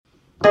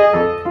Hi,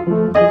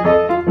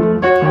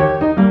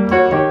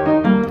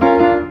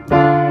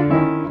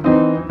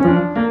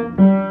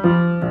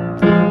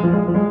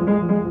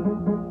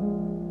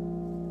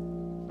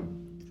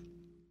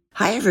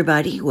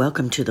 everybody.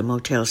 Welcome to the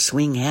Motel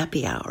Swing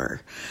Happy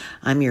Hour.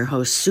 I'm your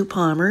host, Sue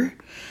Palmer,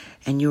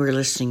 and you are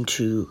listening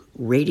to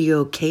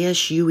Radio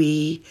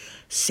KSUE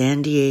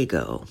San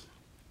Diego.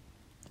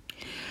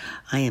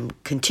 I am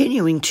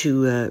continuing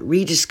to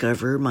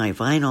rediscover my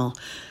vinyl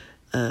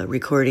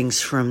recordings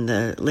from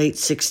the late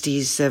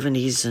 60s,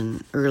 70s,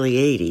 and early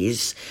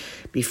 80s,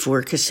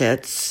 before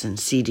cassettes and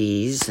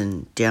CDs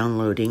and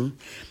downloading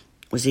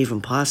was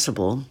even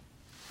possible.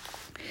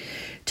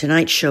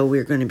 Tonight's show,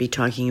 we're going to be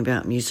talking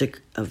about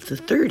music of the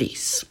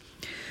 30s.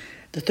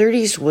 The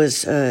 30s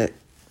was a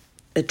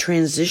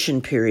transition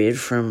period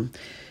from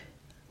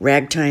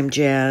ragtime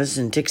jazz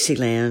and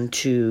Dixieland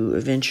to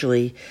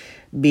eventually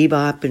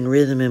bebop and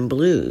rhythm and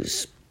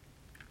blues.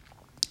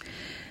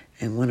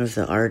 And one of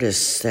the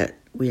artists that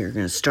we are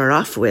going to start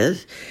off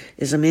with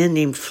is a man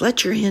named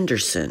Fletcher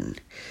Henderson.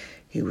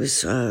 He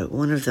was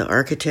one of the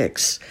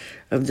architects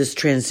of this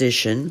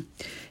transition.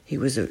 He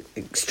was an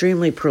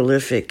extremely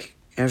prolific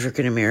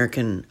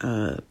African-American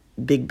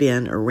big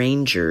band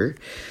arranger.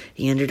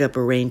 He ended up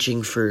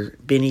arranging for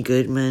Benny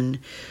Goodman,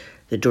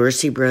 the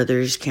Dorsey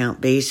Brothers, Count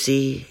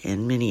Basie,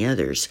 and many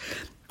others.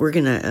 We're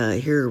going to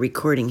hear a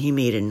recording he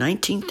made in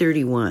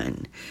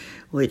 1931,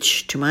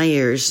 which to my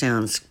ears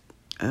sounds,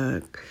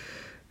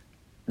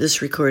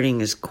 this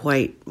recording is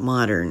quite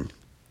modern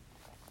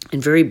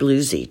and very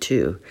bluesy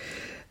too,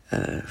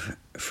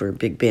 for a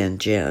big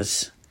band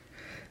jazz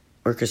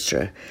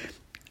orchestra.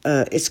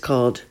 It's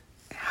called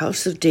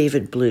House of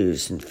David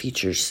Blues and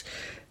features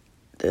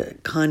the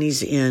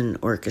Connie's Inn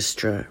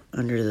Orchestra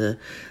under the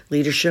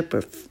leadership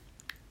of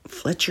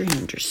Fletcher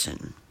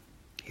Henderson.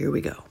 Here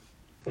we go.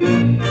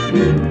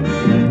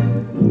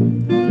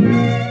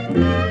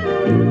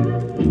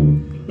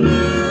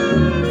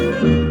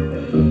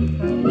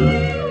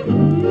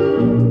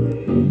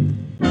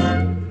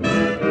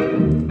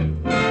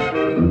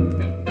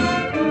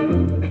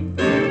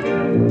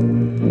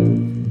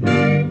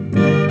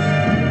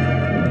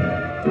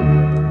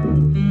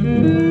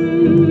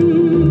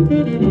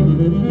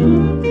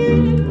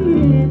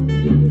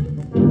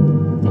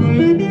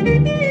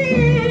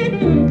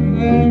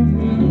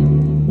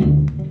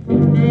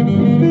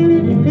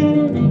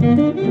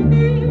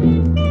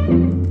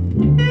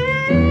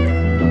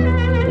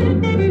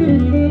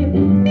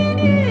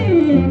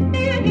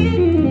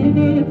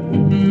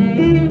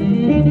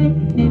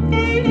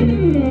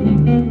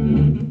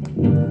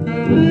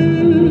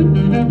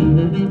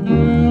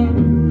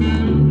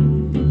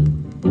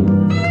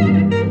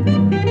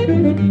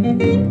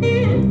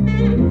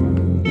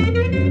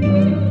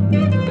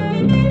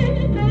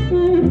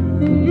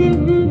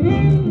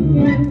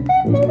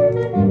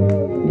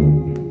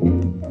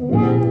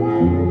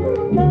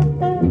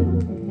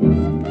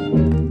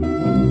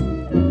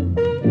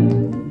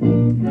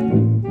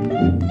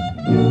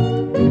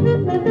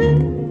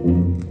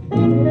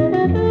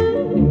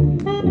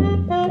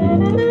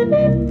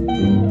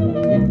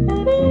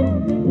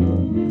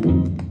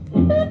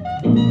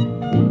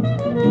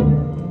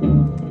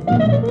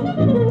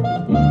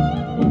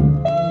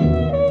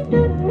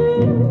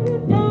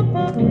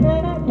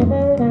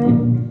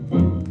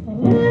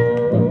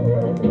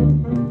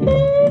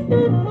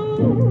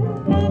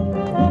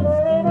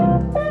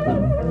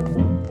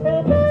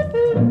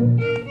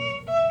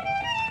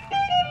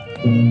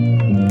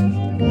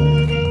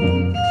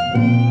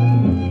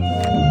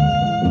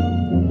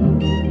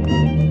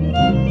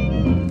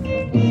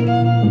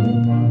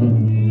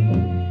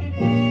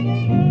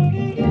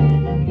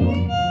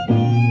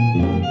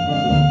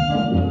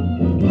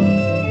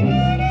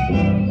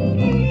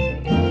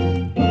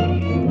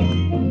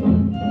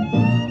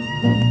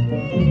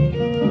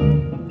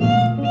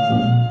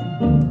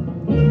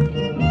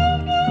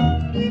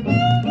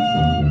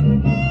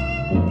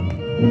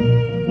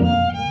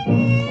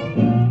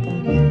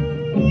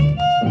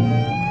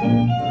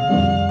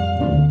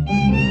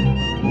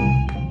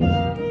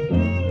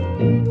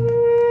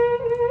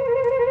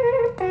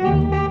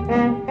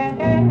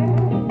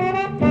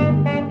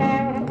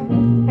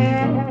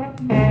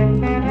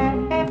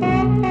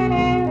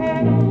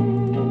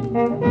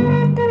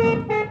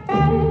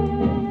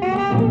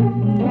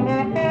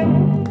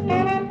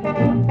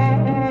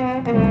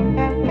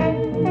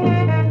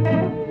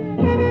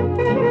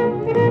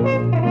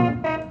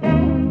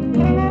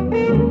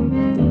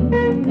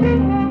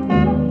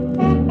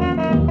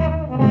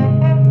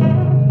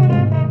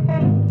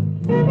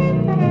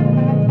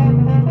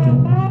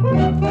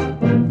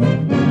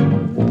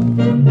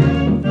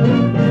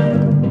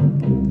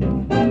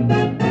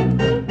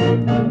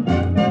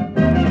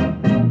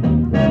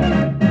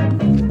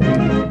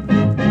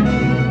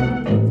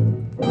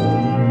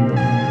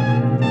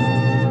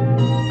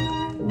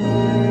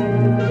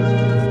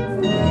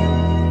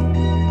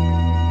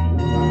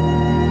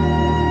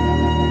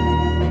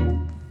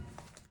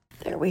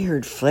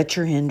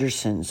 Fletcher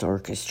Henderson's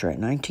orchestra,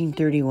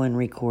 1931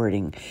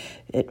 recording.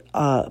 It,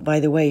 by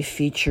the way,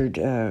 featured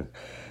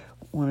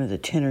one of the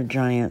tenor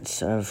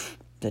giants of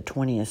the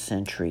 20th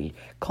century.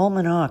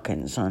 Coleman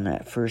Hawkins on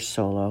that first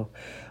solo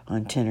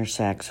on tenor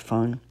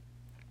saxophone.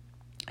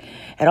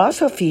 It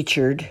also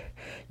featured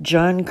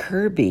John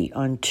Kirby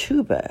on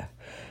tuba.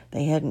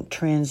 They hadn't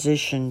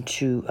transitioned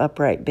to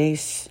upright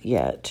bass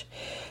yet,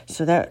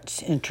 so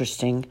that's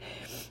interesting.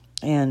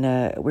 And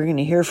we're going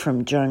to hear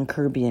from John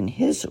Kirby and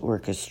his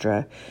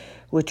orchestra,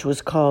 which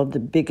was called the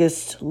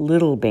Biggest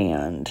Little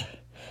Band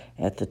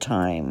at the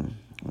time.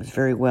 It was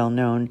very well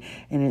known,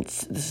 and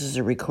this is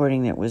a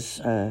recording that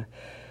was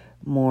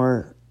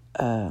more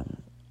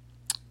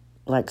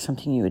like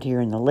something you would hear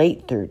in the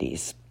late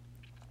 30s.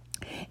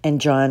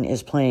 And John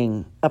is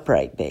playing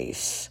upright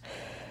bass.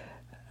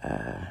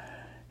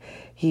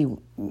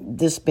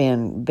 This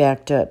band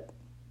backed up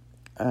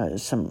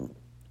some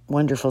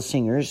wonderful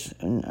singers,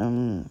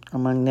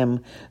 among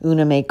them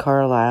Una Mae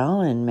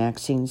Carlisle and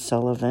Maxine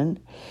Sullivan.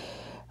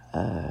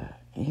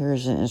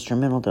 Here's an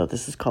instrumental, though.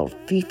 This is called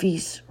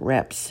Fifi's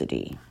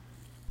Rhapsody.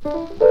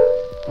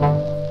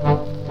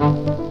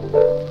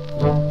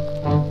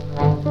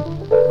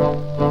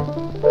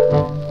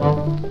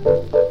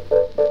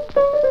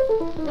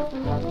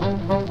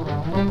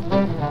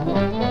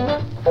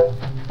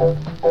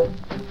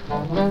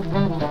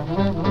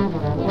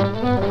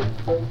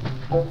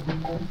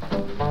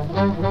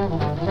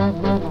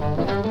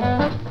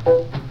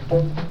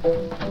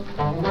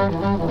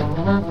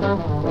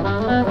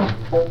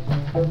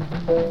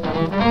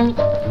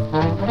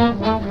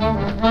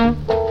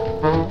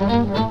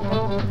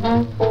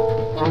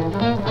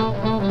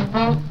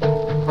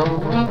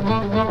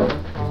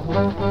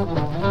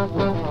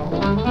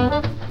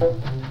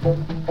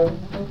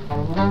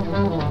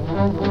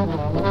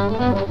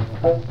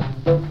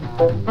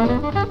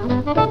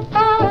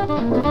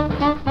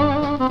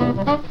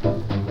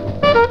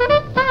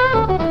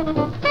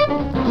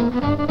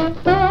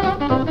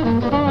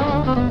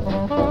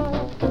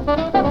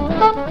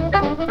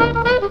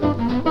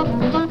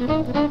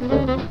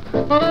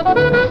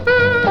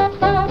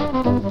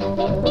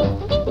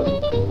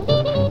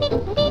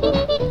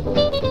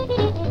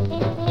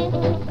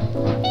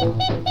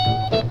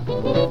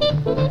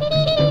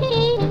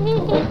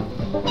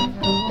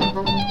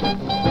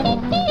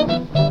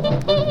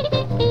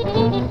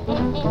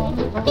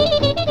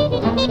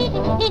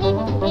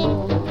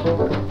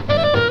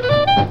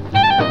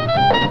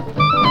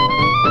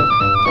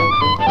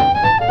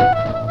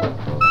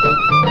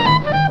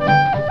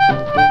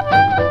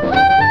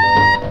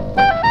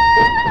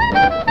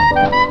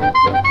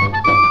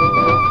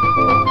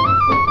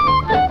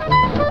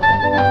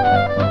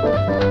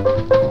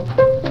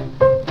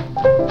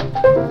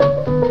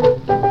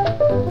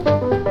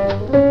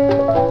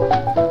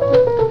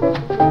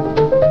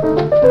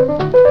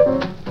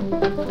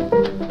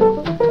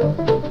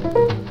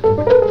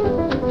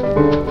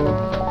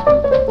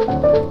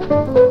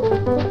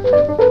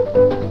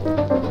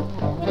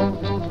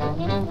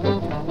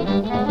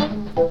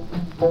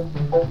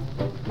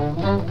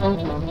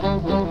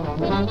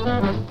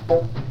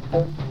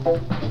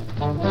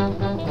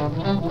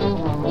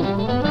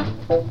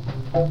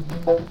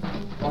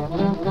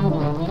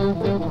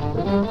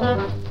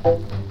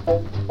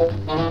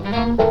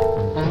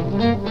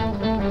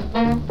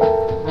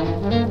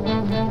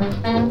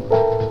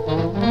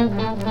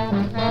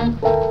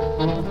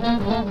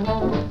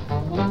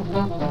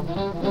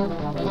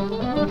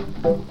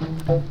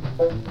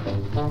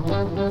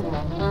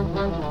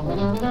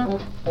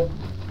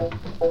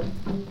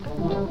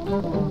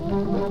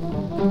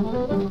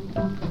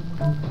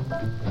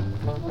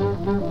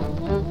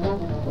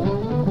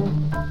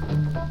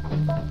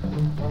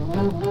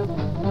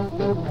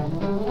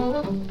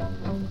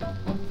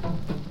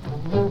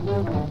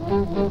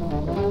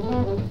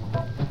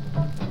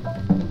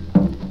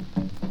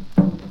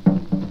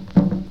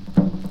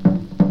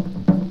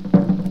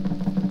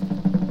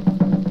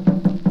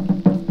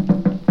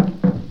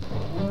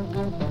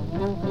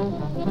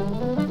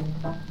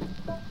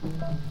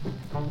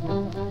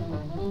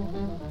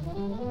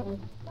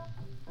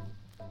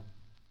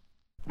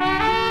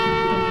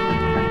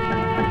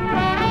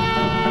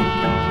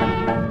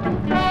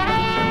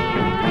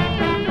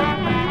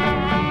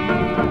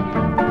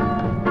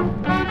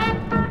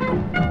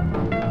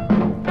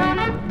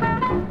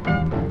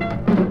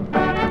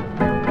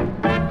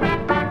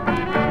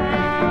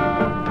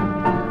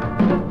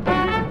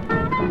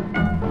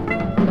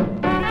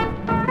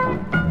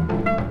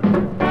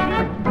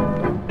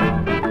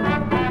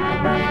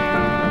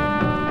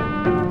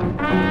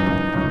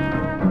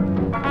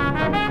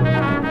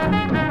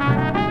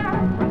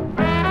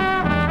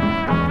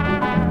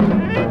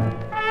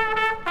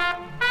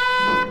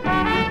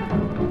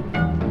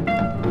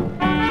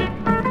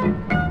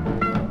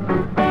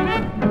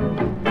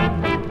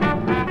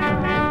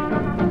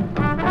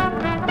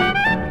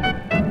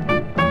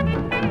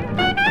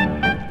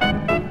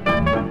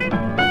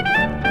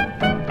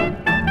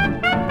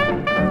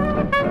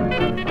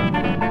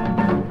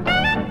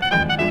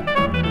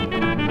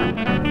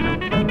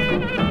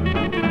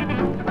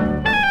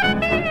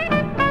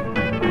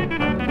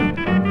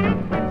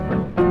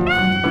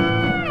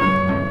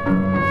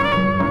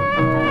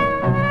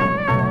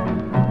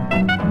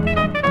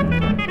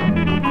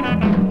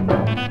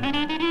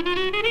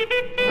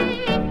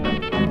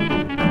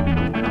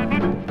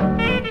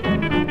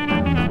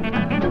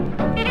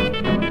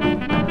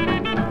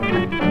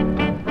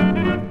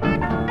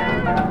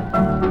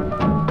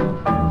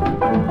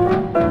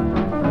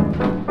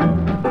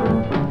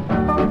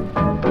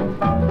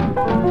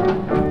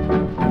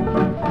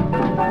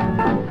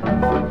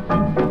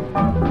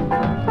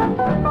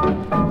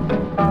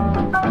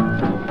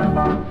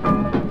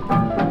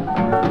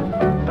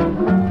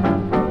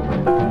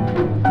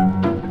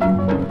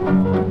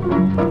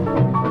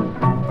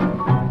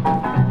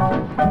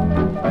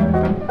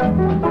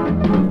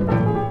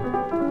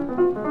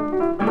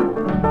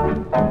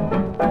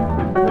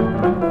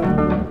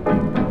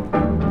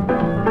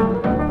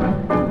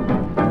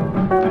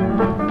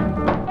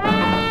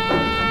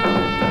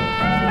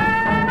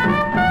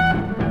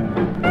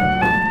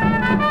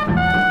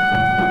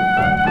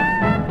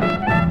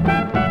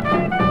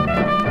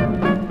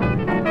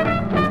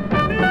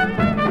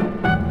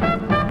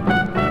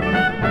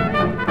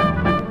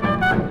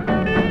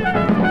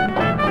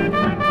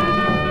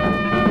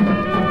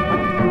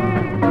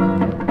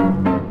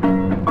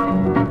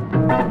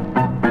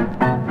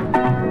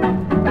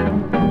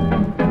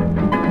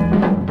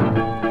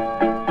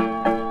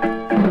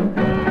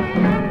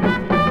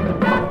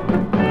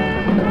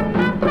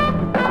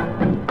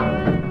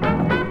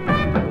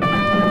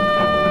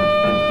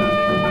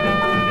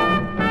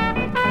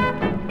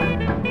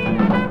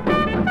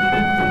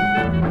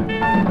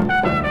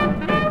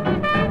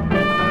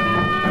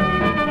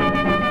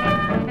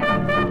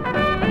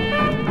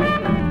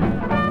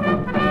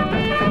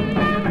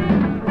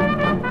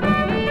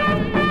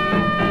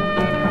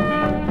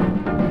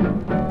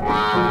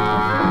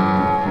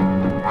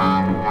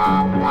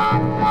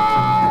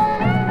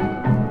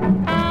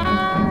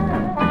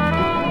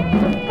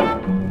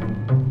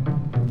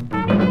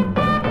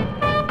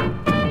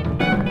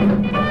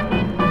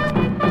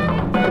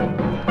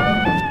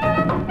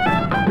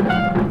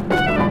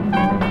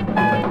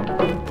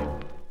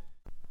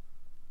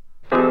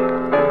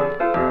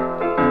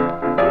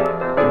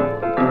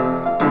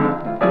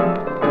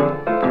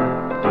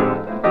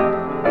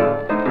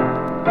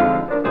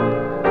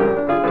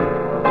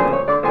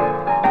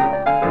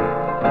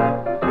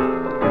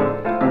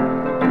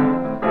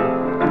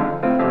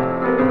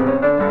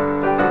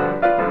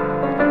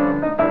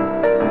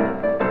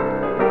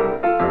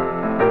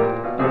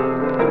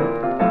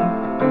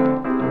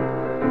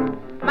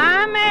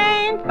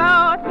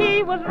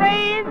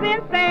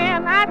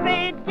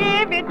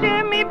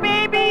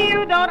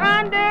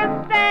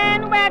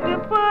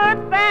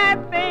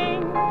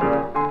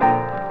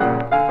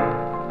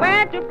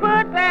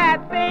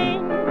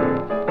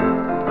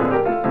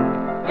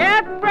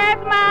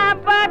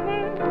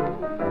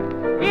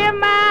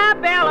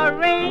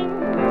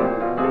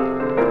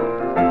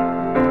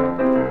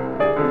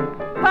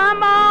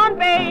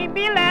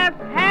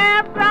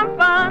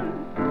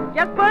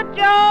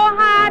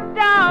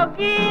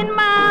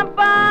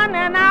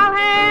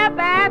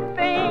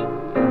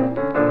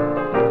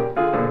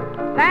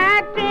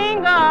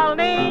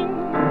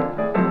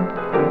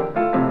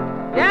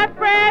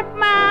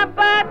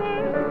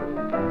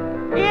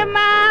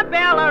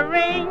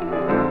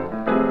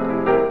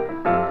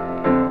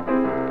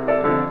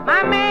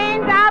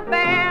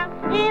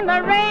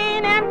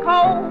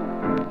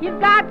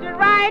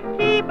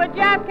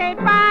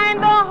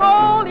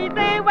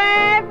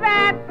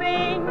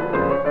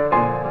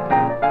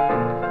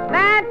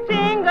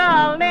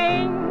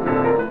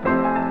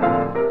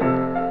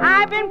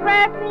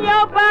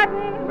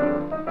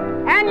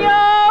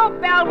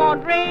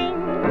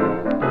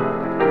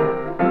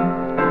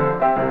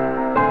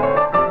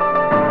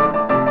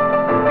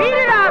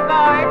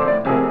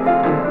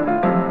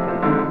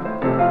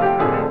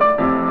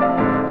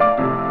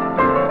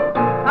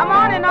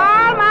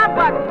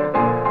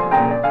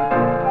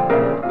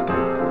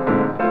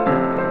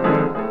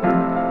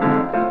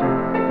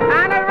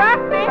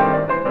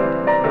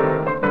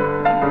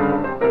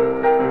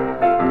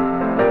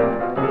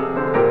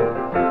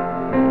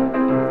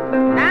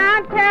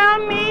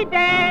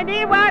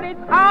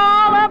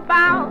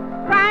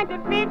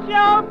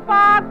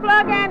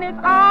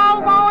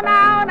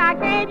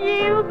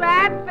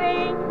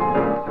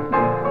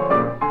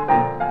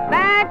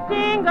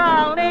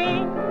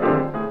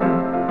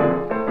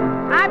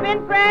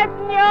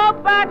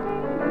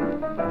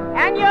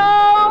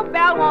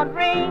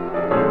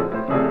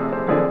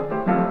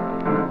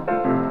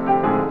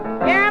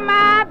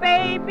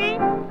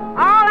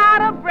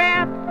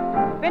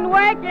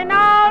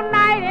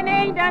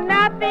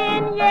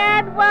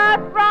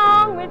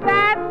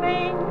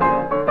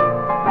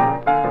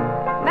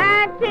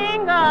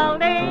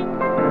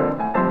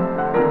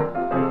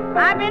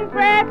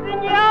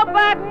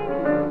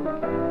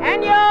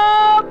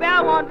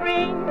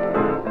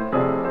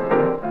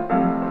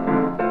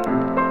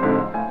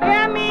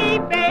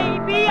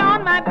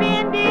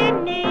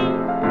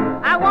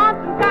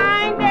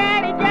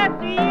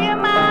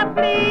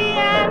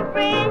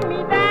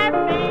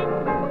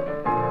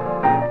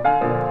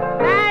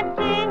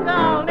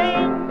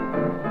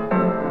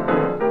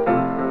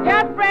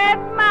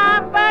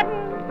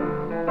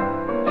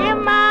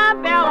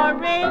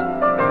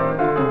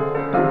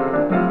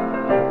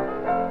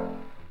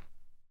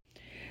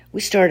 We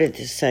started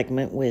this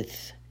segment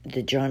with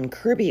the John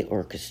Kirby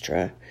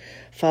Orchestra,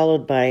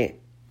 followed by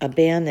a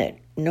band that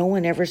no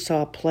one ever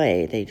saw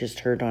play. They just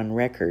heard on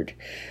record.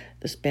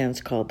 This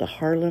band's called the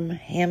Harlem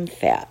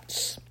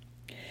Hamfats.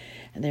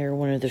 And they're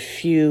one of the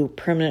few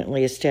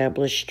permanently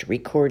established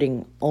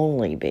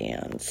recording-only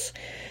bands.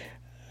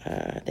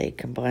 They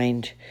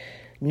combined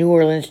New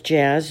Orleans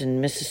jazz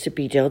and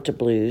Mississippi Delta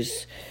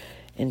blues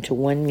into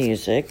one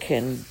music,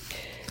 and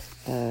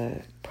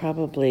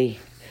probably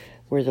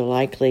were the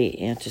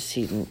likely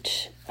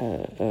antecedent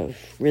of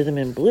rhythm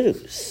and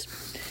blues.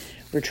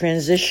 We're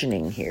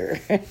transitioning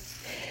here.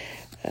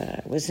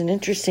 It was an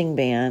interesting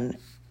band.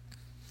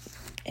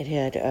 It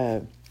had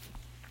a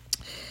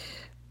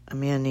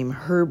man named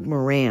Herb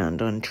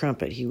Morand on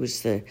trumpet. He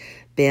was the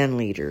band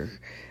leader,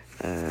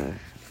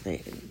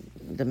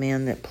 the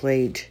man that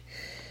played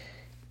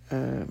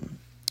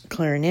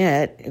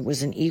clarinet. It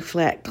was an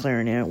E-flat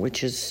clarinet,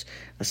 which is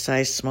a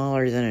size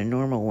smaller than a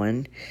normal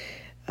one,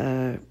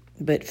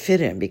 but fit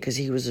him because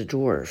he was a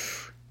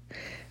dwarf.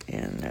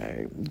 And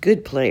a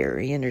good player.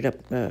 He ended up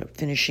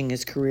finishing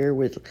his career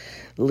with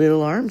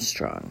Little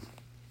Armstrong.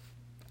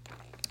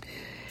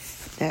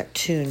 That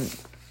tune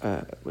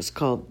was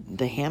called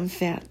The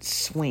Hamfat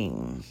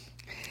Swing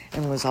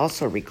and was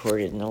also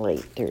recorded in the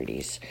late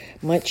 30s.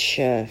 Much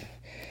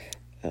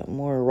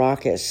more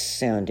raucous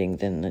sounding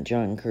than the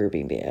John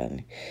Kirby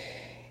band.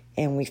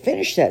 And we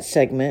finished that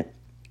segment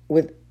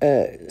with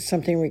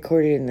something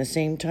recorded in the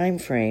same time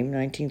frame,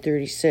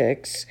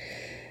 1936.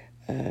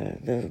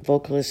 The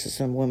vocalist is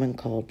a woman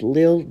called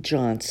Lil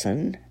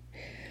Johnson.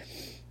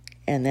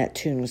 and that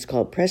tune was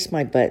called Press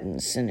My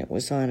Buttons, and it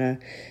was on a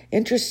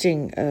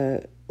interesting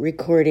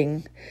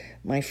recording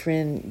my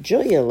friend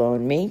Julia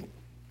loaned me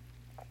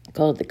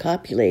called The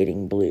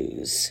Copulating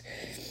Blues.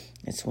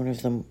 It's one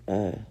of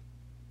the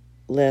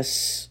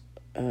less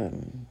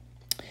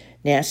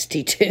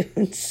nasty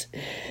tunes.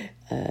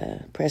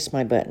 Press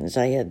My Buttons.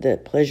 I had the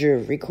pleasure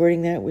of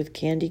recording that with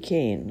Candye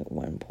Kane at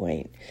one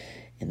point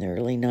in the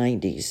early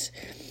 90s.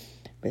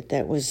 But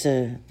that was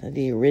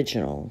the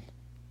original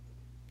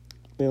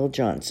Lil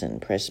Johnson,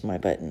 Press My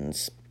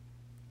Buttons.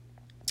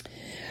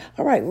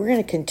 All right, we're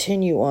going to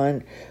continue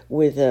on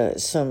with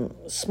some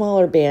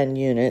smaller band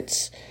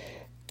units.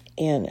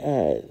 And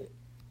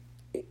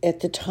at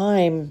the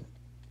time,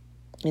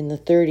 in the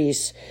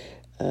 30s,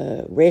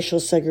 racial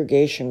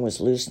segregation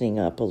was loosening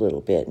up a little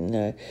bit,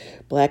 and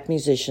black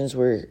musicians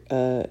were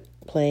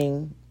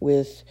playing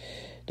with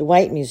the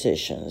white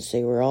musicians.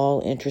 They were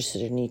all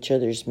interested in each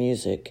other's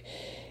music.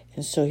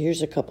 And so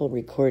here's a couple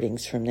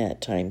recordings from that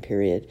time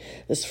period.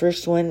 This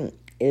first one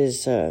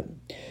is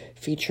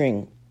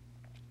featuring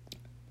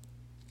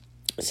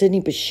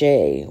Sidney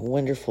Bechet, a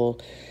wonderful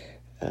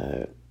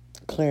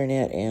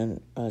clarinet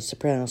and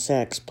soprano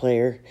sax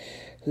player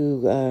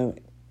who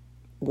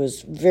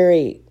was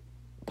very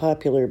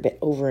popular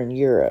over in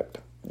Europe.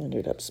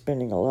 Ended up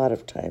spending a lot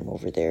of time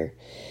over there.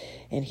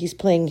 And he's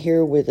playing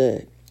here with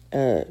a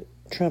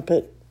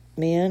trumpet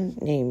man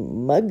named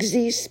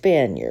Muggsy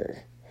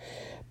Spanier.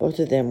 Both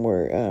of them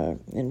were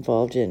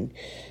involved in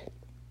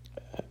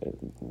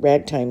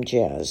ragtime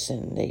jazz,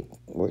 and they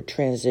were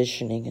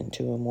transitioning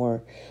into a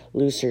more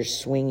looser,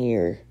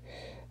 swingier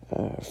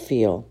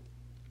feel.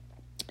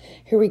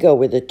 Here we go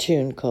with a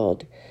tune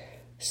called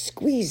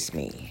Squeeze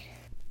Me.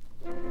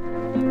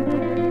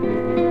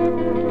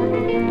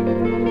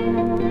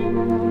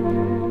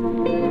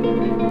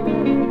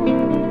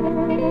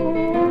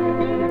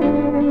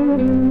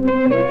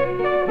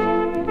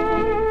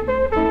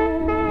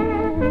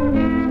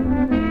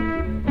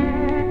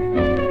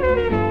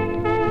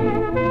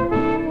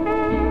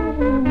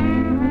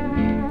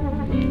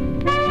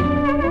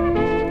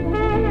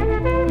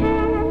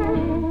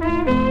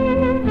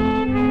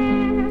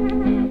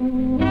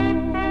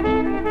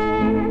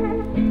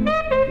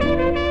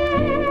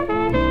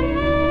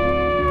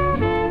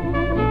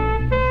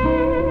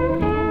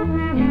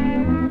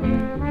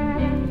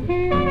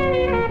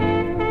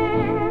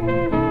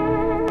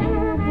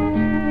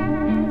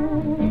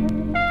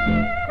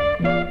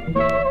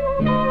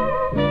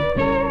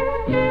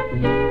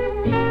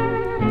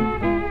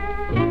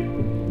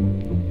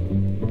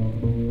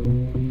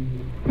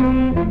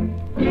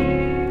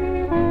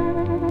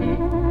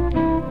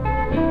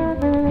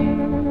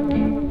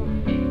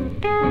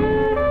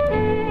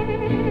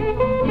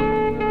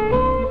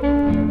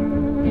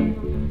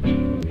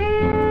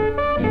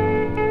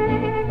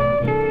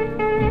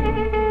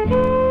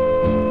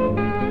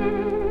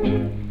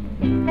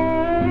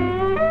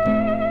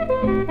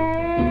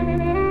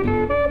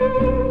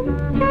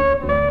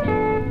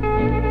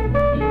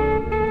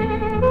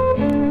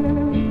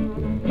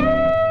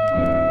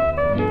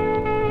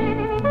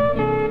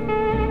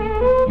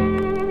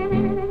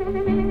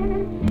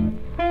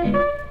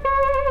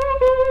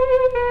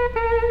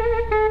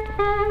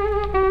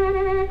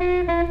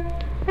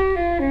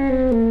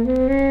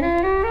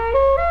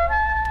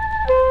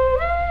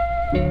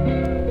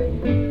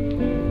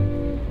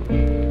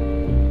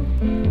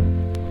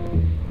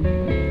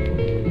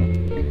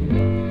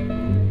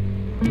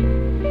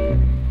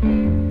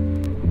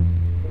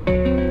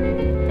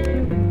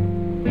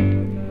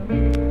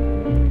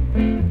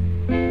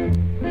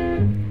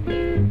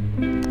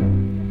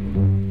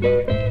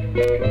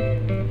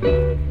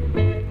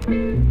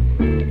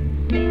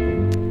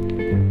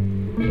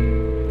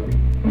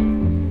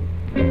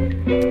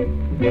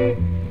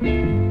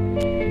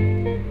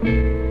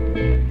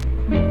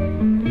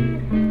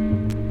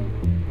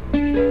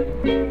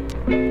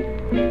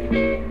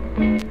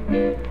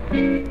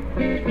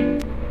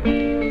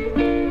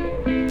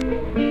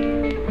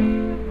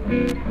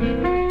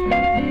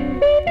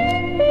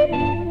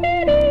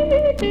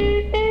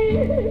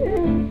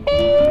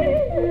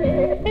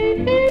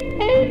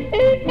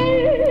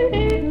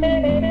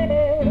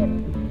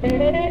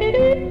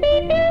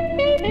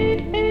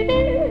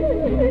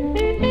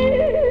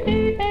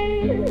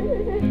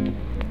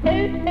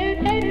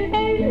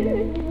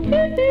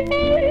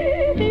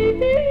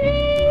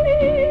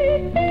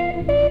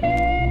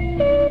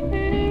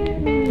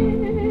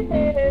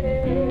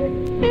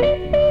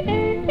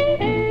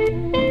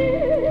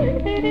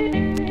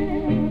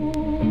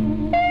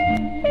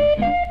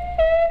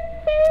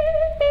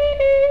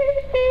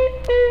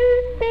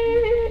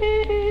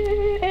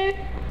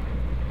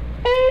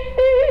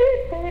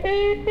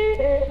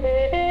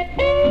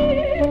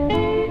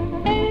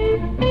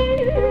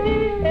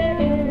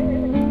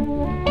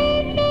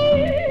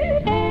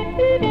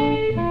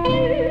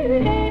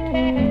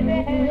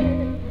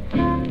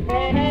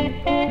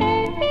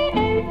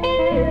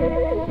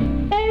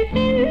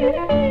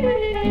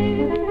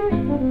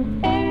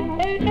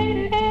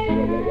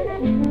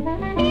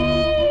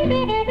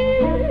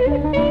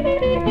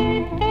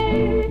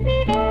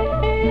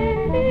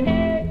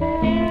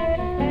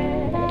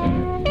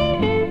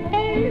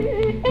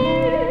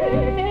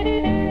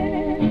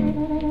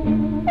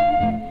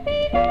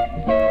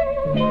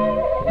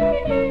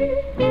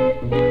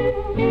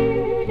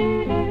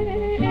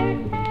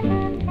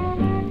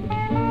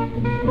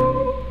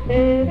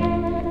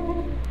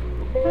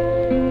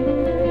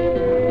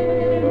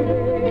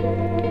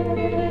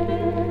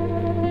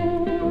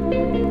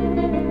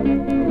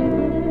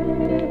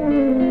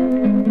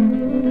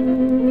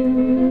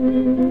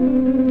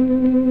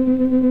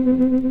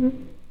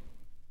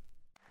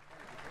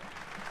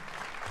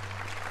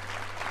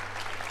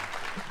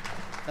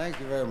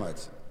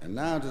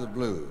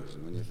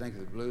 you think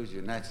of the blues,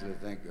 you naturally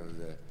think of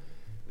the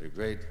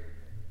great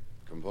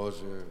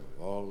composer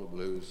of all the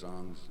blues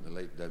songs, the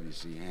late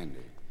W.C. Handy.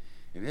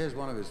 And here's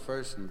one of his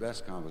first and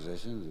best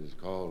compositions. It's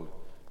called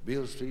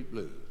Beale Street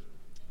Blues.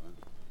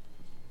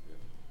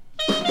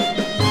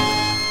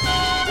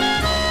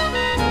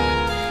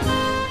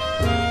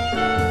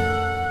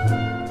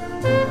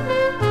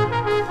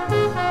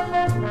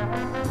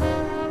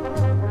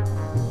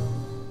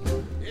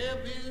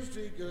 If Beale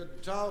Street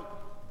could talk,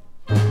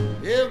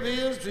 if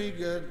Beale Street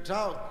could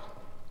talk,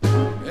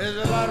 there's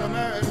a lot of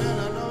married men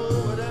I know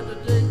would have to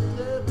take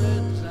their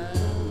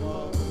bedtime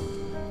walk,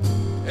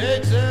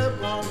 except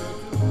one or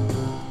two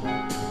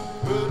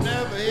who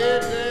never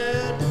hit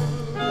their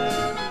dues,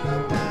 and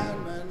the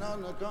blind man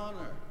on the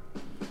corner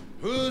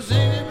who's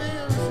singing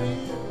Beale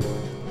Street,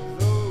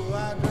 so I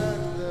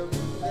trust them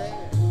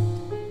there,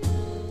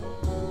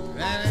 and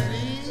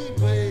any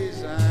place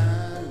I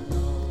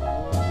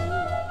know.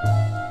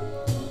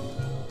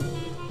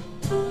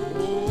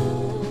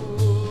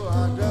 Oh,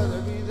 I'd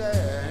rather be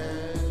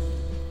there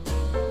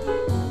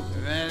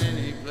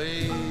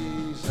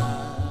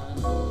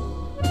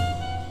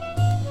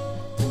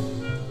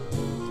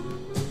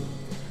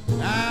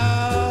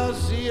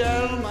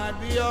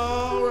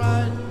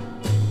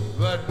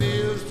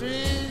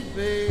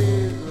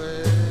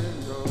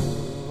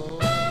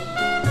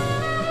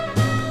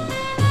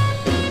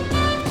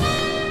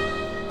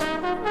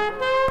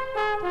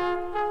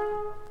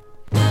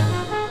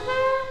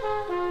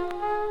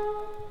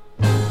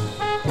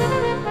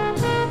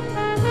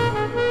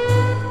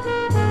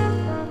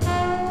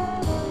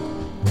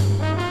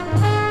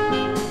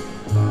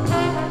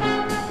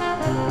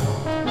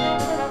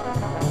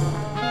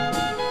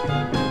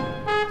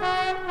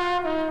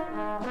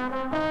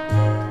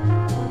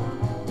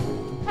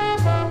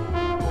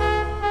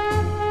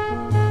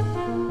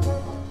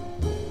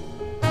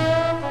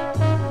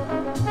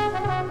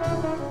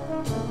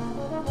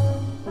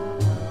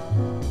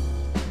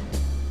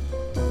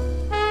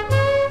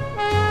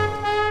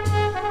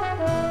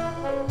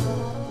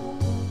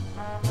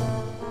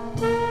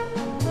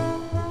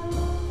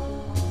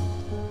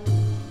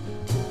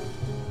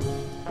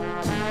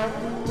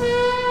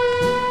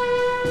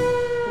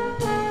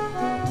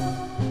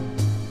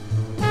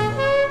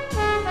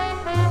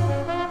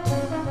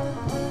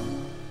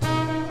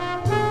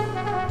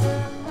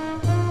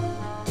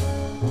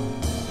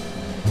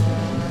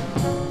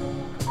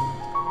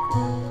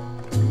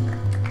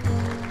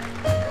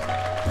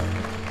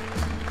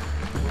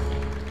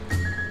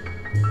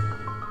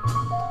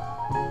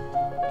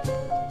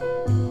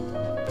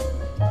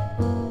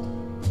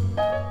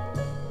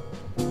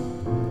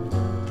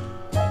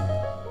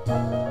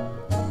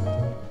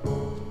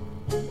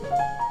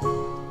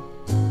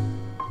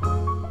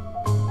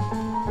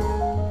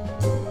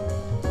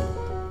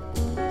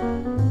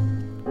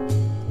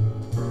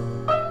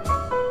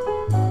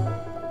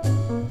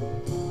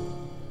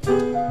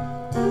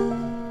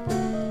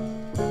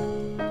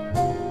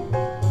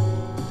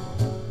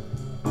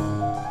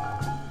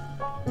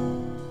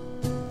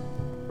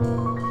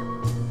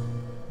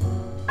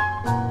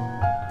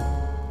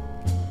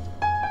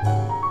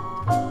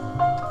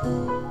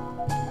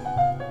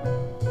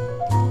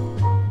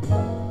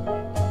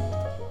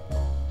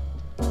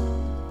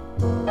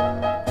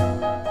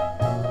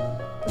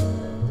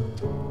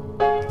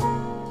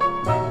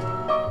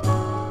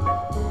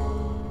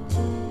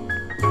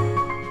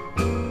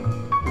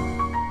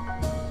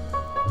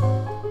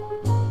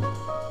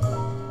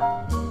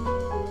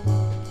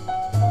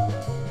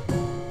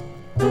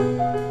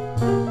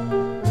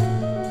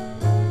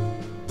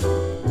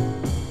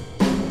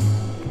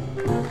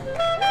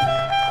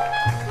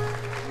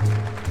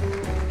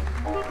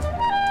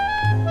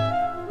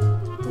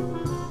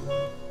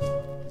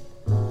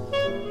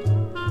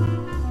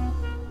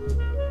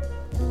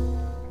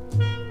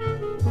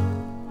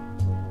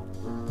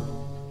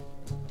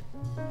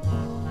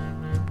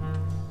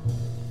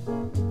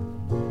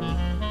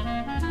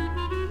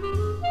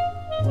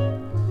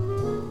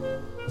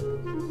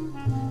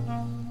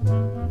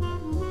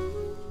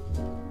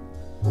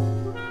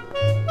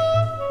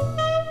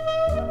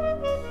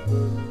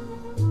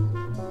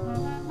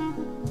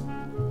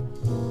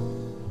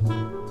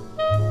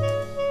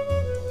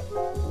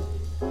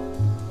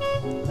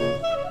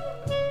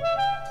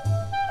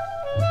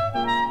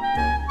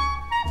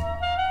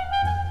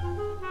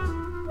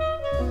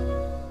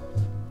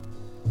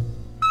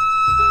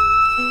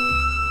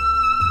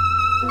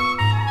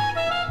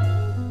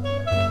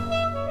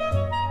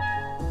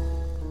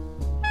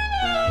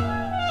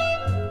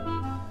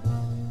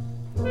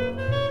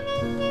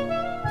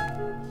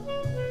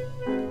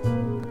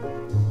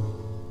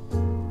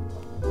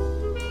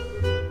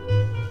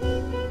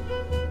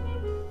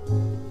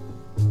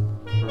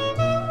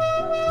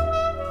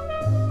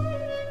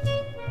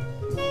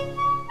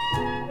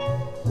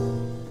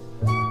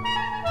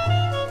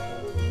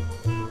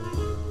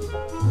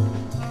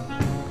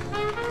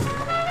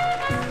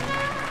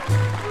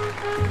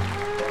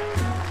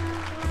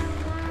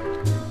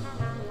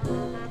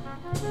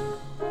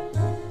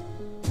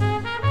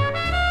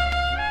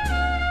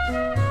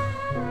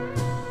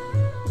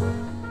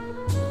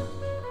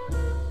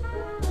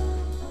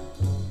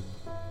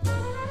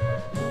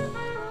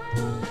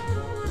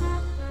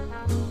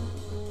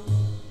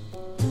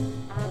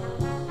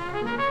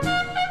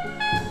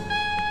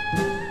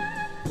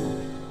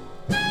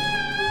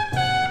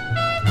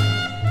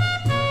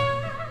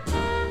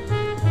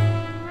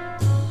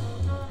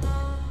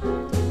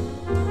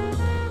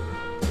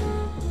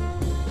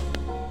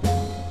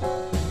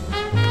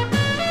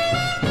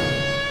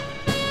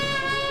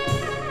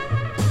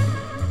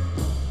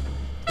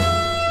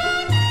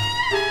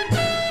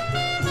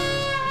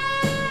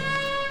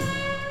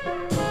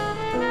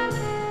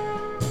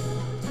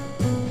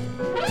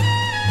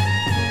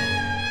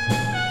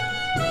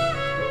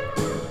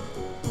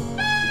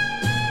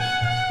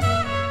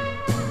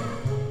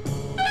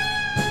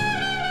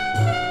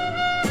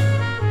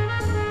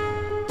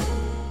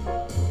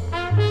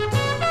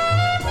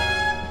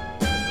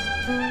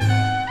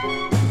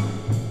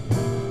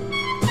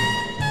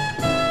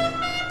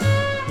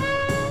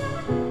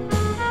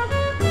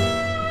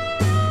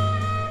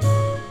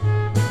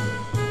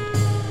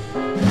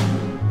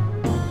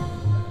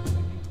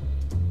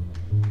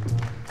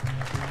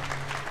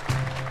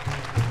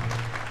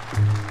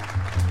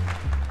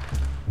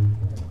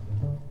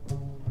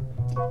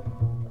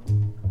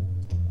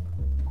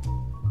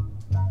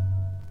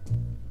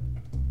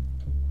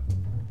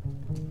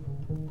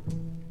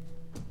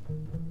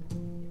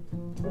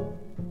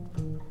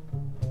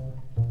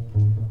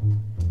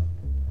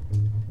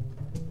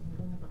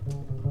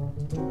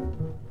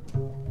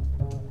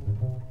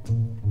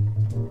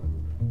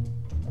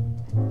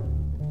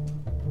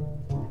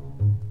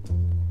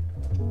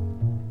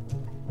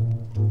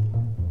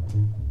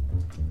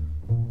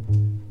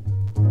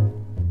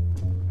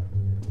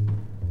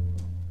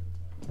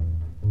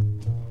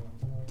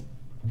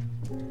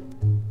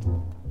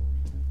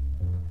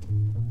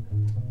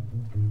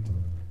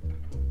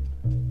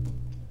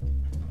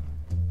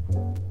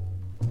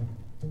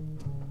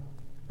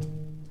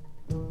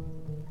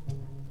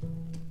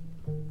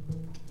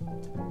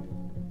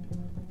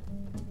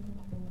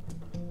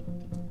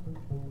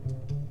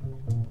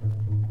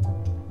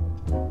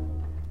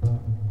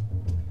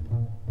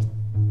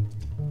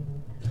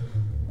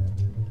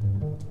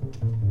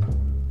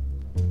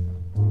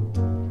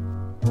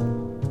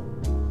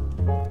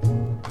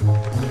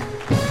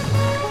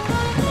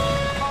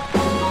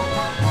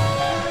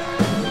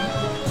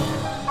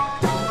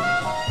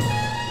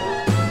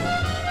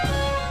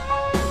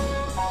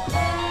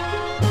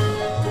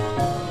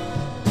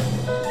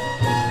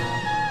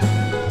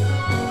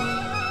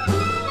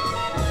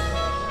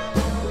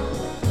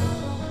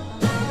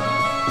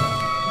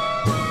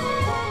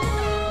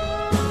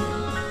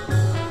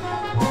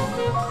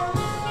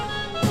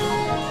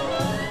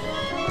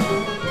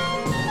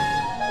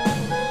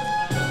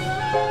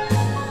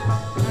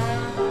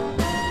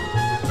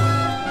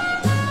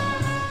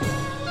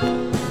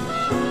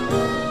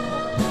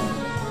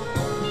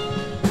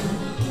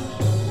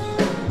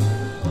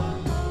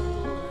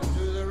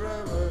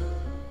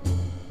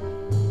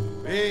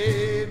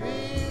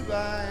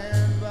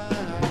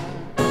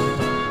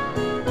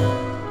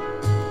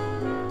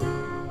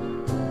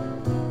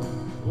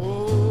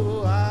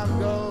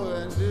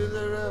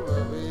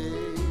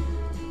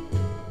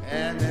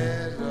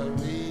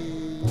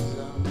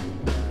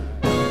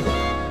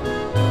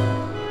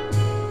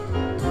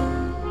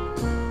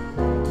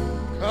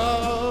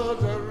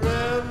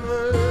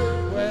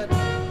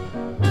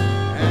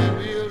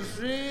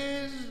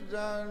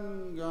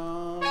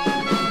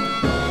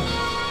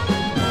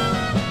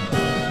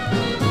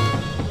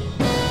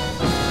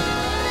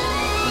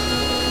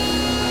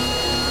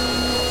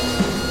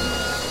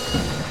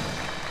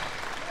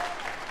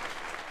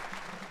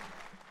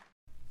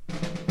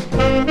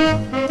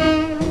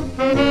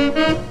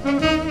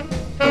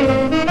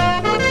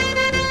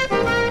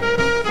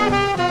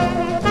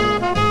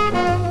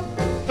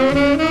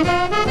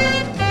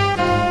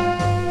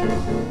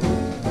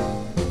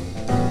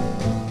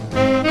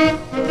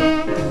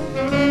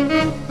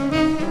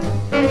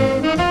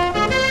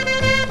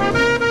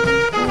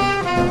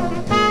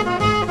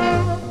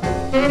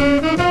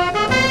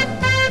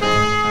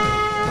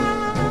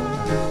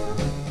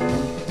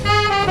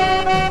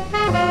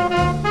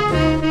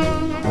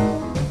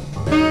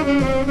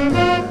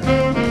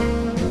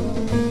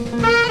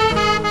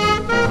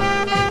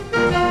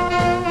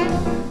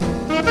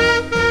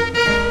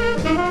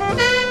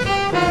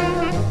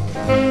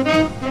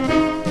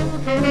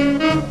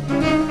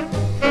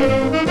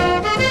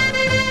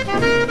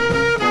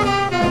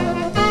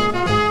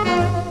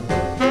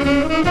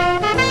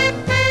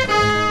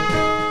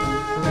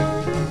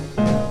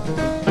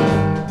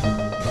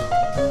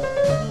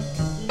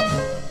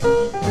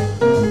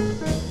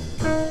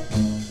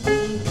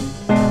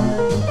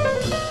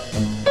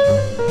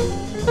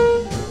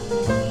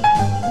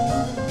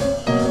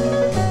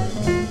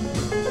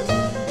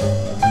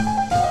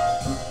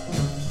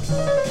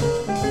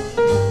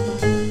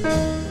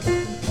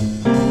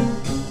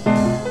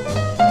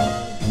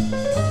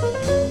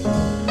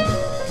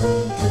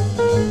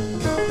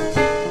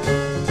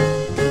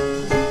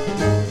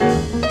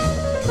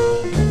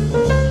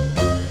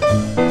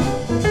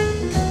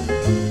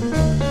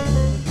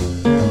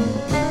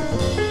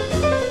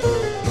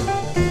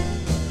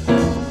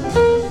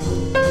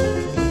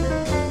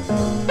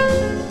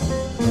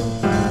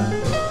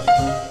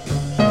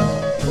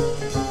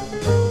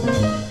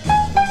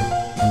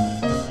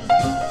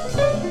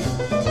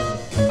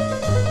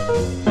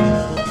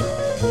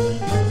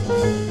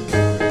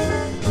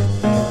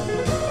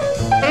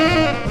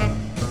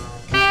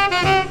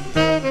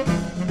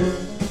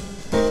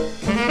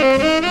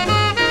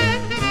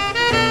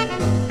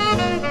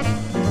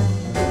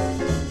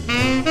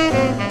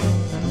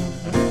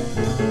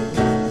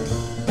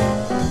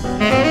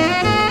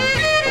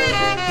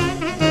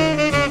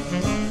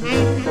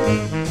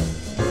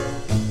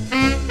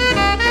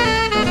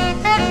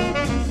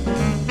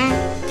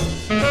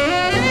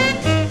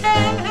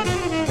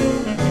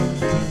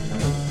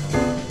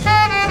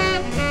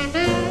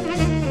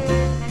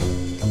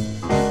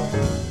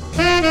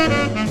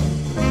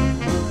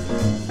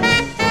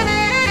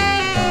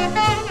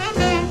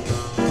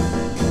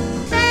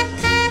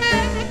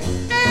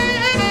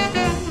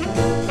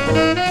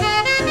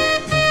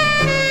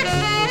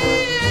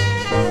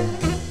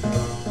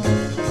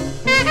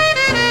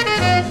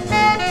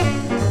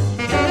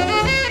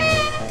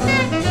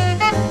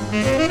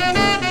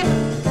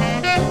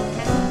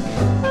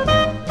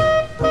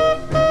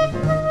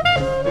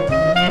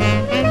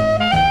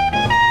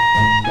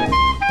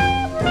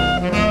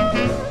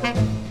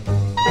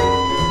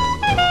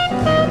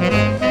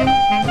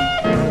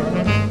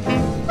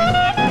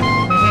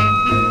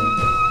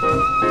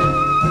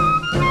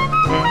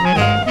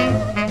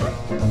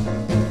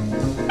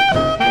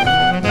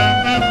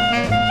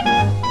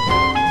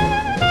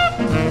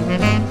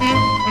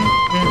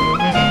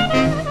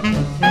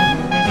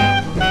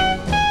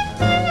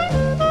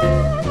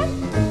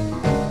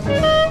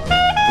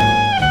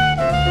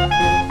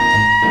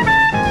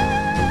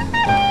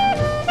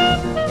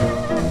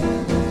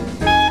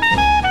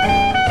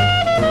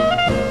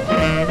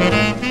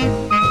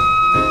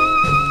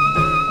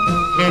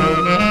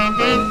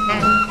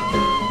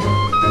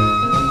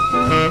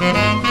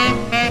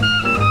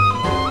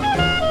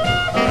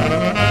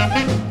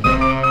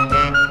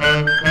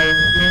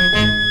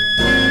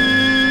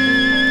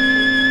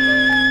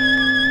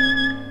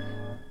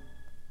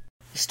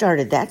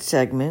Started that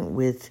segment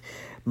with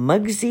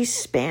Muggsy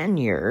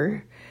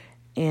Spanier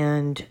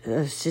and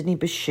Sidney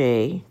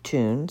Bechet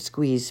tune,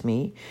 Squeeze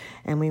Me.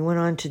 And we went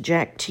on to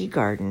Jack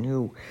Teagarden,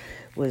 who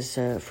was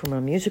from a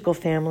musical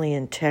family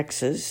in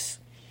Texas.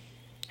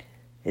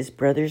 His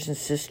brothers and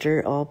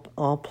sister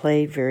all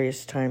played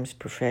various times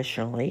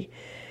professionally.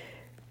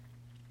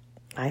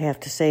 I have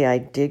to say, I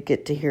did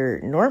get to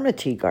hear Norma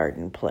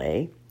Teagarden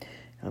play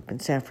up in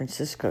San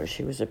Francisco.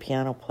 She was a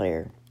piano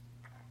player.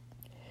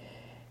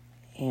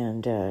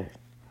 And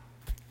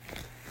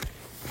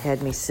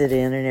had me sit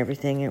in and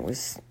everything. It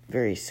was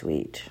very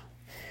sweet.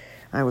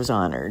 I was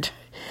honored.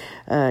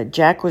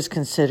 Jack was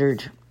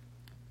considered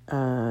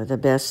the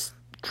best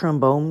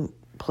trombone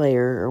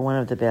player, or one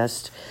of the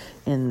best,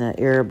 in the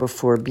era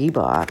before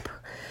Bebop.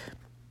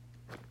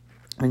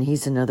 And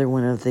he's another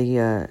one of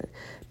the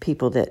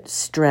people that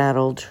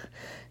straddled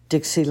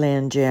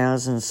Dixieland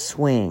jazz and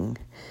swing.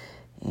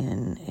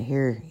 And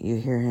here you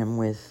hear him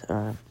with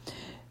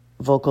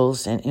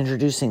vocals and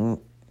introducing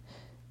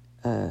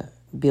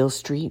Beale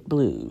Street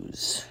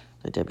Blues,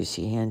 the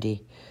W.C.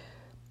 Handy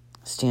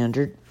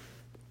standard.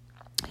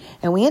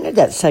 And we ended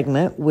that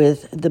segment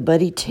with the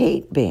Buddy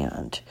Tate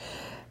Band.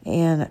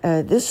 And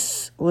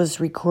this was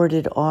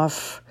recorded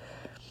off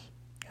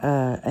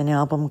an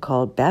album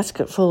called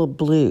Basket Full of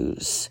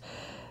Blues.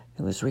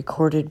 It was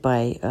recorded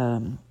by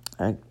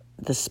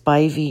the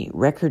Spivey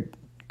record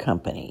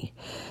company.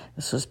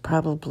 This was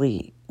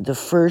probably the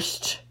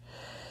first,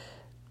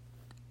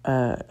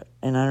 and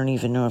I don't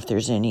even know if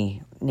there's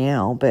any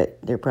now, but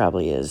there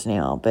probably is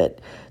now. But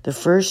the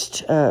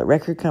first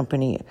record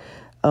company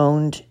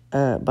owned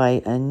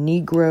by a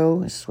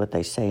Negro, this is what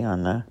they say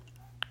on the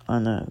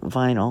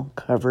vinyl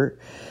cover,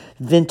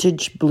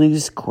 Vintage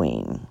Blues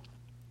Queen.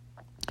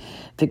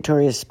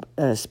 Victoria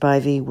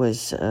Spivey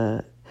was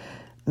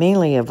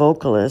mainly a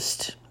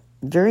vocalist,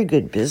 very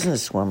good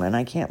businesswoman.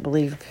 I can't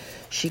believe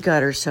she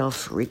got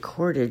herself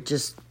recorded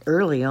just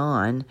early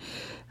on.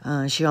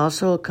 She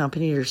also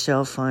accompanied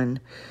herself on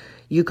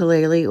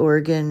ukulele,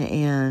 organ,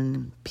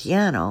 and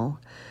piano.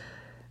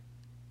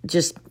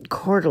 Just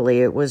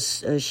quarterly, it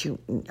was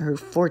her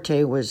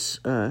forte was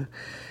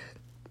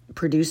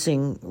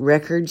producing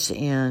records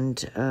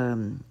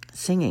and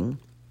singing.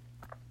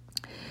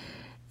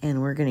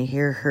 And we're going to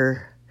hear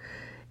her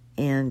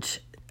and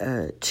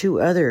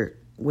two other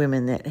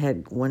women that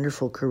had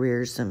wonderful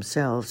careers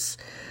themselves,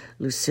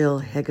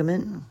 Lucille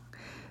Hegemin,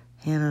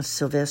 Hannah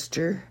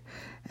Sylvester,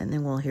 and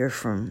then we'll hear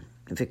from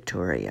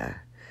Victoria.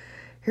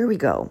 Here we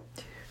go.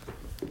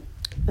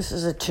 This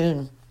is a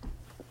tune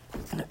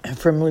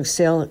from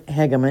Lucille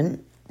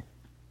Hegemin.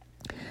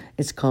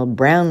 It's called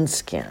Brown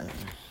Skin.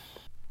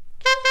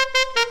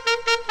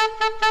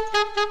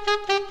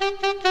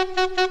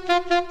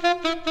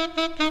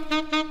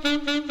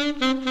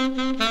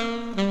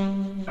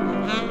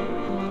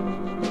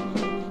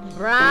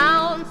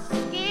 Brown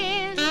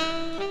skin,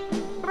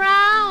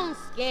 brown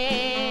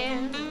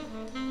skin.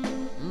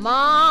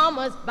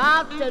 Mama's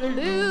about to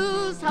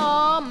lose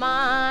her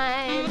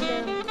mind.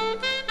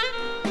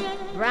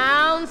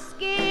 Brown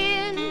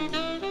skin,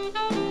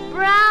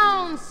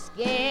 brown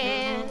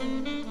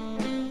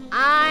skin.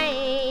 I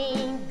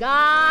ain't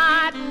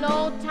got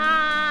no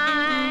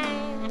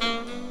time.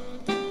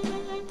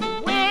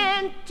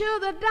 Went to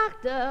the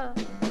doctor,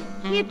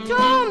 he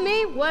told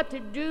me what to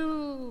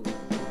do.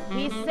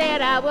 He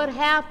said I would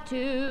have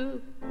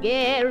to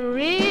get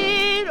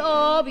rid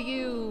of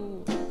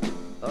you.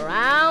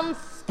 Brown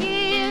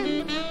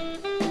skin,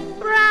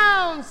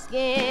 brown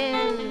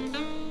skin.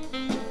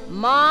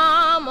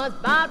 Mama's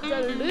about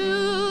to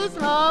lose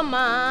her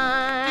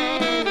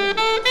mind.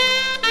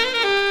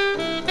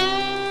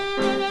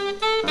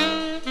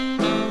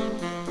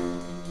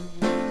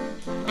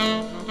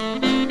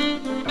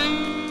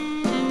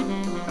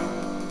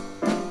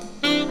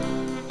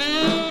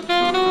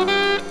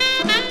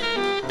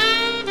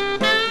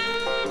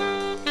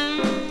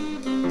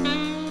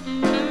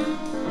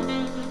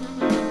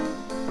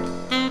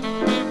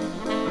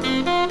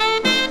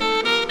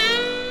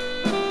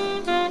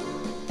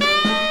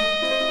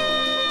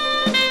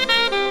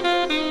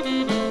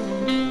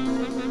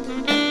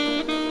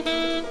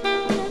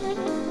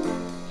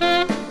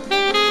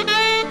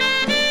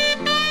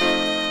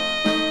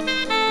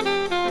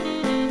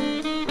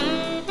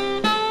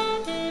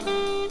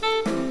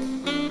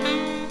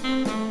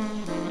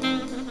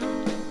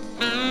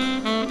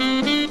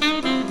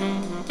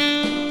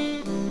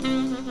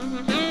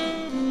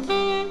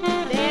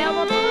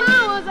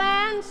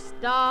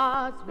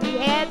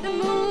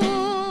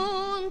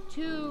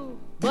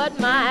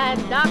 My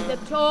doctor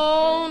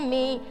told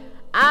me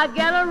I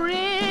get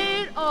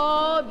rid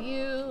of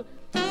you.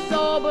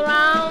 So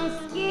brown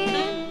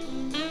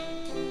skin,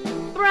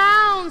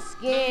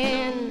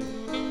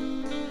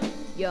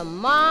 your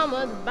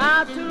mama's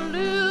about to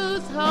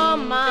lose her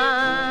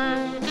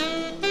mind.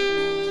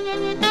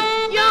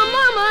 Your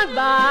mama's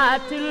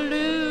about to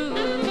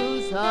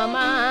lose her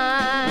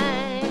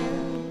mind.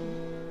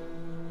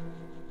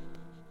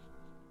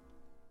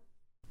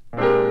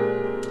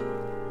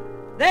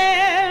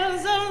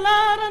 There's a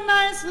lot of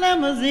nice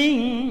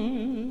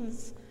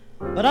limousines,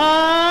 but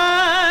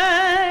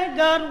I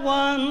got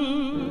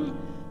one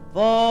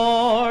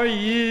for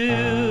you.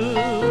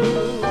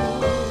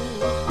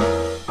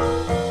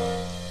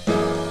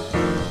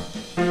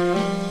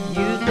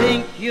 You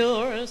think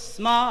you're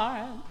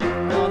smart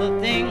for the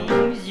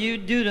things you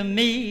do to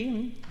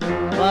me,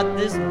 but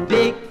this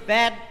big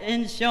fat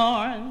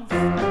insurance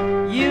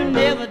you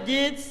never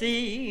did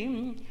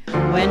see.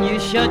 When you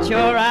shut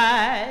your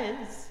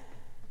eyes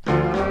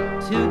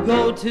to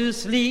go to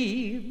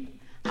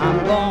sleep,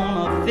 I'm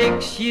gonna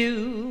fix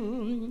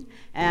you,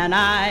 and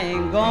I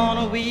ain't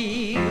gonna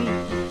weep.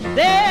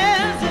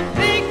 There's a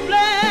big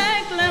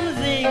black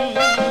limousine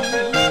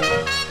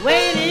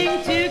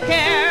waiting to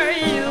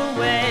carry you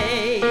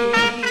away.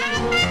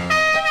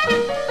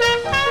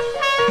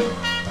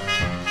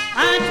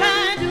 I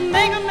tried to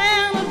make a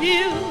man of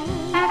you,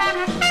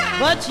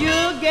 but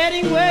you're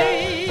getting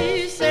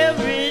worse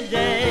every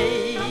day.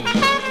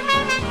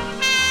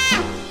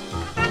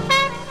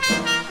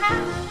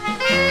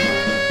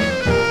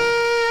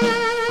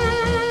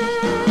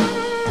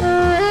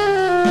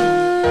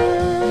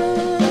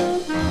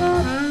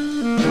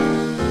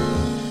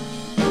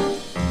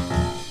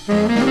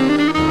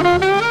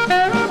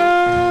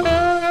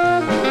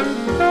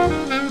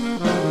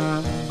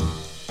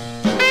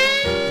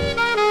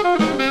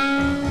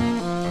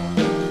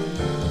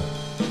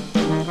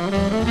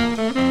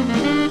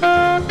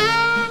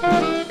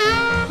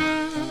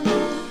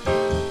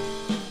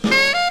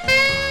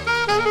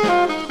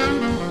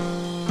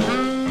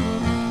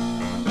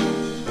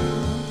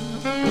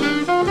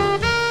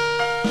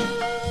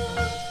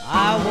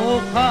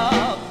 woke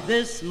up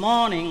this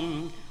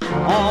morning,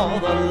 all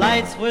the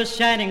lights were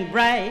shining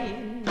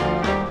bright.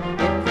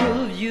 It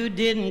proves you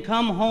didn't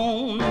come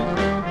home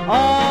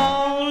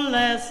all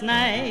last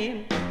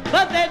night.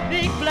 But that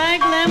big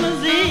black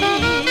limousine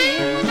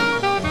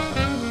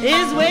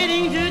is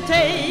waiting to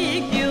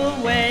take you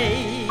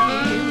away.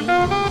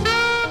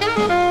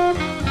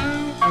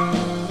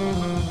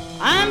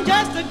 I'm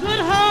just a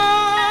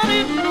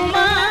good-hearted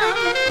woman.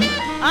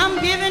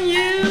 I'm giving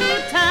you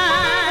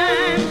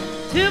time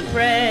to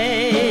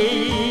pray.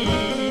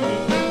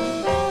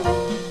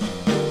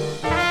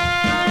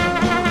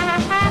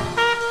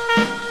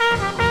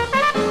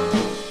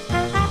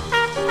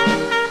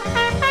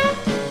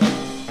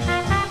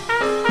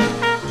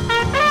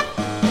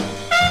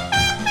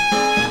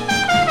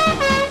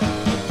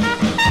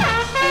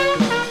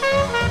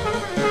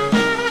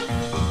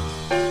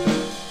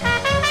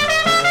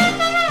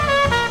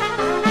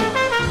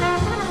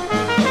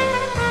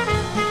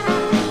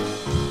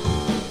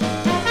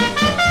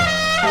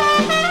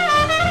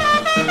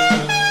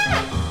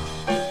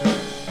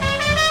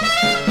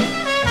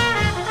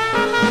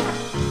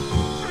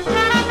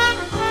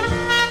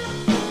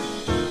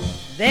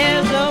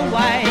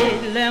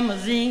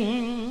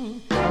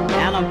 Limousine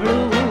and a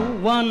blue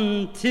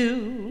one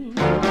too,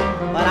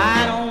 but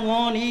I don't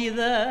want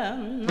either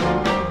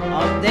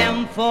of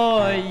them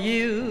for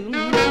you.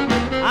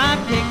 I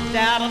picked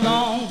out a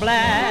long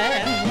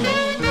black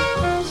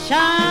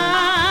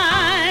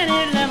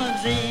shiny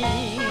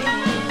limousine.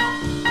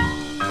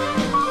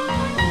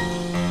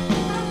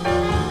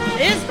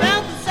 It's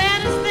about the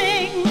saddest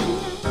thing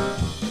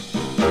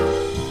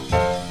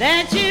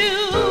that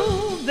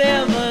you've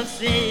ever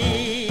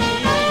seen.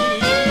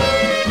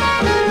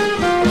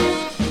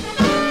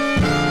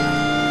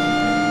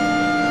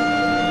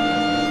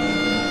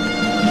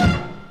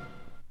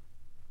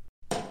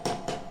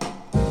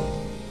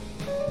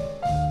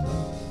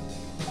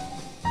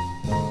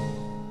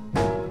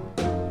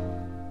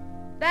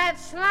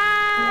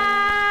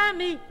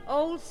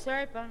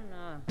 Serpent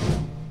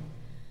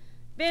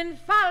been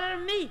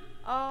following me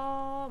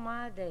all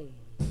my days.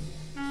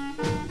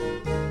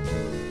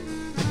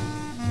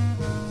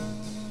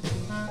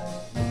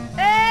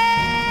 Hey,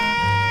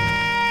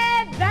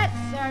 that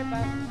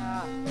serpent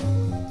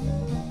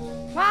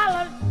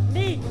followed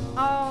me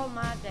all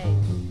my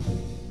days.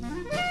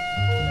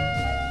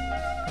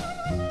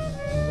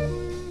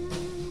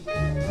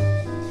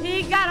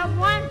 He got a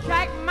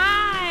one-track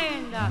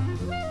mind,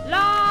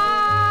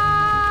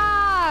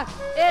 Lord,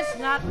 it's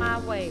not my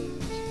way.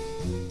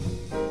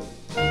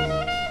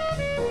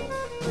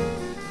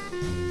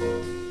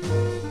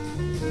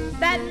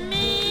 That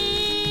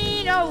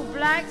mean old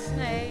black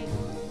snake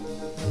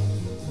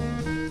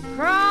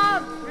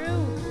crawled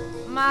through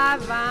my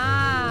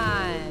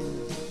vine.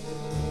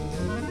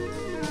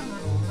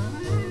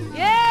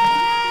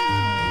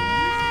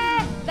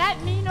 Yeah,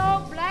 that mean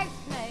old black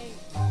snake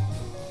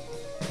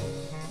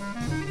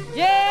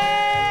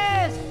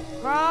just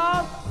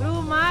crawled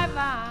through my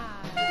vine.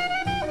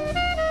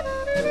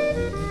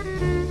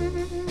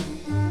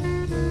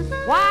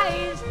 Why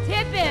he's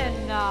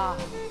tipping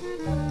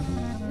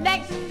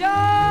next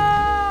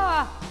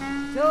door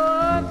to a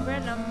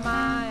friend of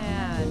mine.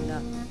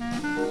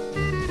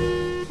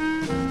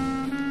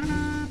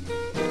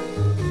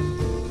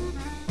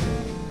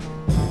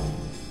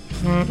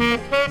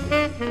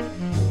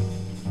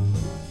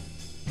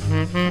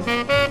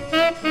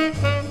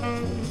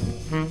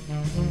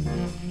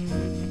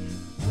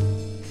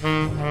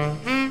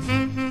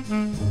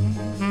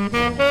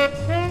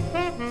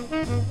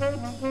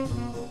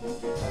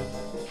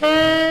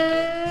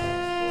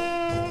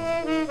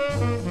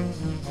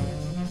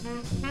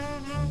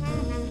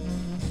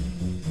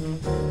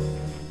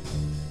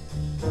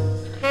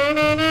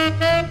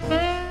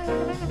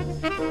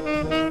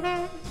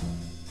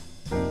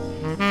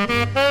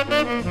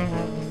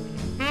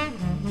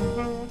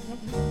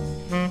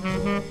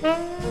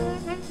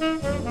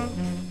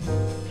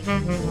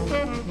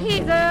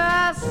 He's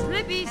a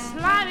slippy,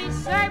 slimy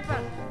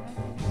serpent,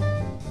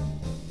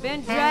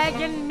 been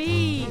dragging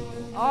me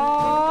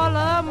all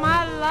of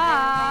my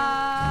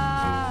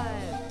life.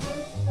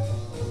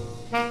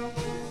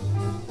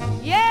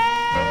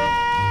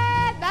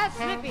 Yeah, that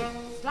slippy,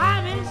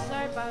 slimy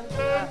serpent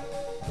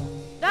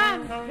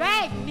done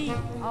dragged me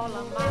all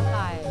of my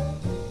life.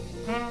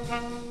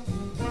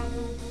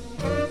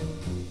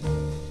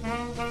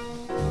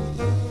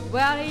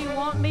 Well, he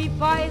want me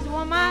for his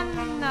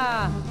woman,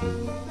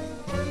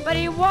 but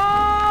he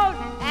won't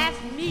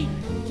ask me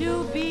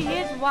to be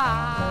his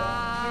wife.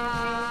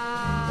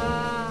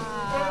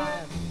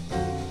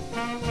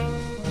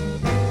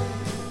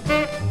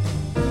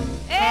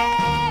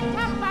 Hey,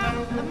 talk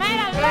about the man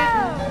I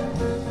love.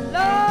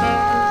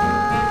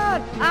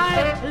 Lord, I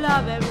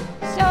love him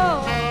so.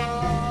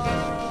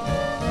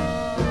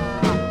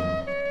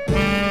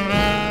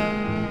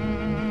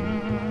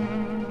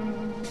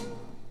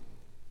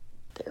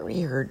 There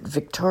we heard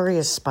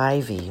Victoria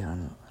Spivey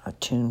on a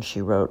tune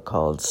she wrote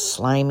called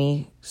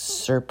Slimy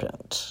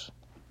Serpent.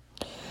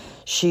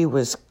 She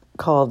was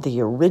called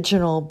the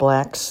original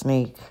Black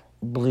Snake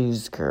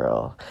blues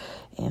girl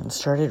and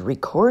started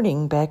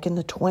recording back in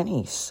the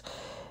 20s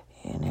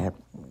and had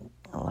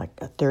like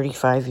a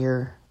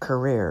 35-year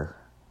career.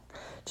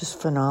 Just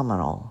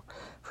phenomenal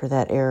for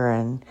that era,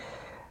 and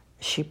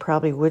she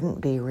probably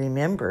wouldn't be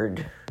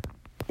remembered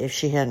if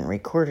she hadn't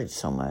recorded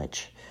so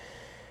much.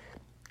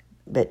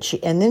 But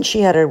then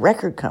she had a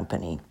record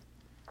company.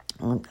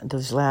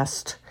 Those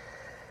last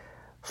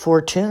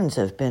 4 tunes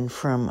have been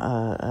from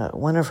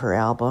one of her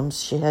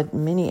albums. She had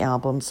many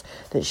albums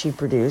that she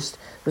produced.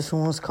 This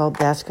one was called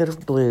Basket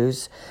of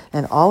Blues,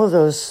 and all of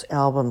those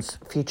albums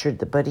featured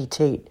the Buddy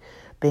Tate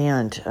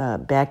band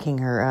backing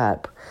her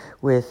up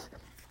with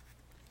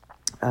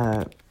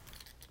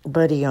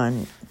Buddy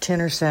on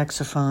tenor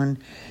saxophone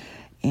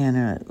and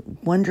a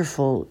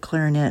wonderful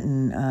clarinet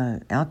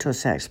and alto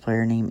sax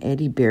player named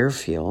Eddie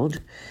Bearfield.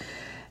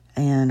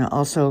 And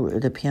also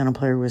the piano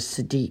player was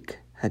Sidney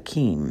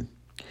Bechet.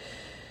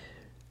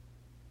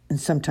 And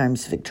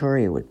sometimes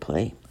Victoria would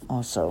play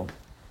also.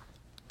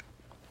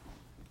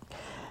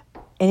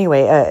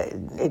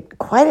 Anyway,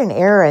 quite an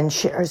era, and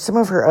some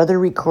of her other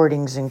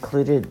recordings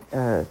included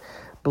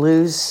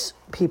blues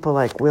people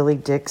like Willie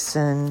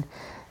Dixon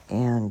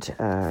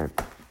and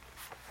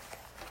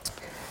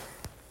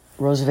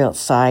Roosevelt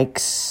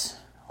Sykes,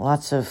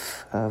 lots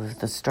of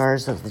the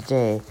stars of the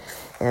day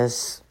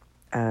as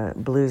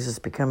blues is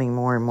becoming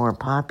more and more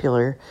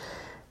popular.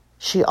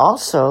 She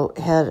also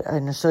had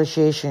an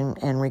association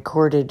and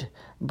recorded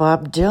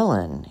Bob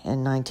Dylan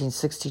in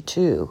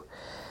 1962.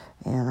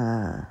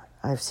 And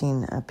I've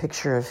seen a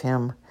picture of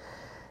him,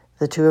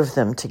 the two of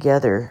them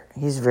together.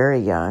 He's very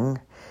young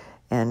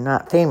and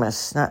not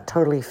famous, not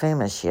totally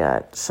famous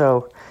yet.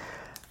 So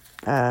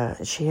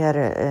she had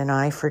an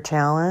eye for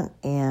talent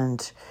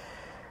and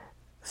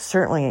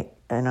certainly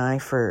an eye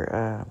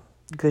for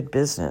good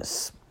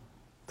business,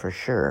 for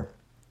sure.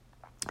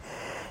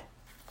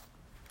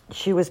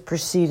 She was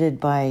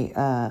preceded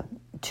by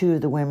 2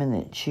 of the women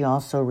that she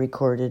also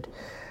recorded,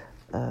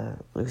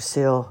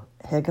 Lucille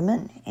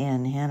Hegemin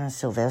and Hannah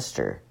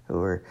Sylvester, who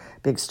were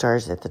big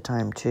stars at the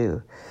time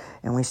too.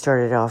 And we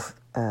started off,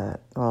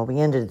 we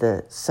ended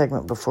the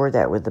segment before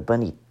that with the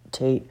Buddy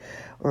Tate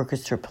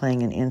Orchestra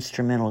playing an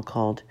instrumental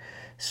called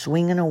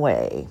Swingin'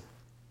 Away.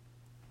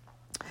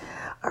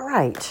 All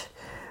right,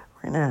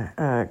 we're going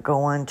to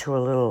go on to a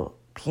little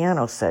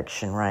piano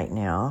section right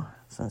now,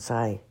 since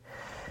I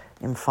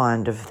am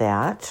fond of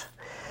that.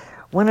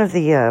 One of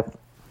the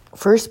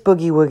first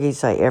boogie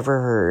woogies I ever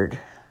heard,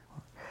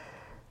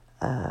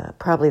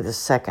 probably the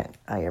second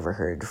I ever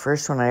heard. The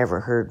first one I ever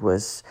heard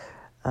was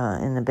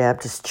in the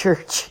Baptist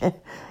church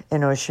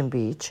in Ocean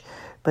Beach.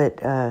 But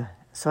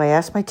so I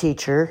asked my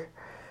teacher,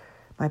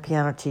 my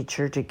piano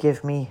teacher, to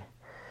give me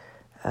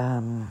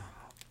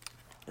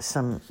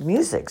some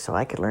music so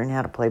I could learn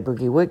how to play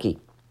boogie woogie.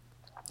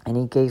 And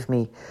he gave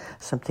me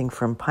something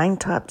from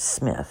Pinetop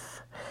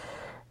Smith,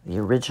 the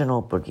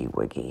original boogie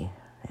woogie.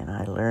 And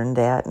I learned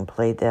that and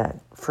played that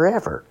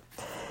forever.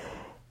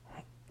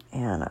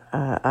 And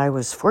I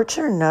was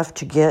fortunate enough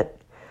to get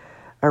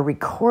a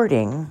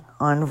recording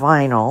on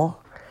vinyl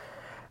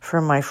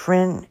from my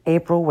friend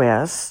April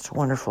West,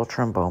 wonderful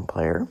trombone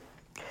player.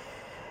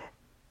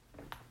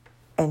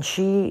 And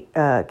she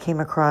came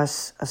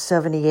across a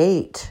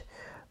 78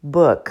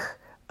 book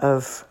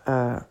of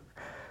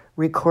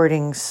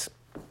recordings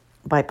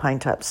by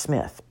Pinetop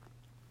Smith.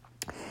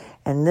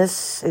 And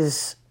this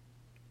is,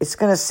 it's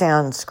going to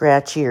sound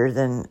scratchier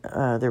than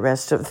the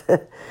rest of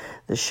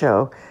the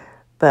show,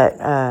 but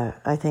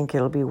I think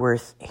it'll be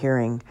worth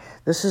hearing.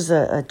 This is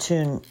a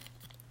tune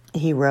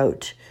he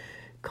wrote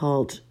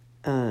called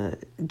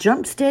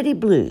Jump Steady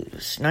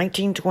Blues,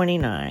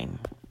 1929.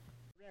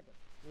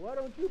 Why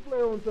don't you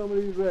play on some of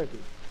these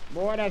records?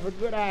 Boy, that's a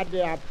good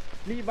idea. I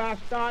believe I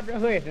start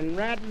rehearsing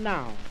right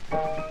now.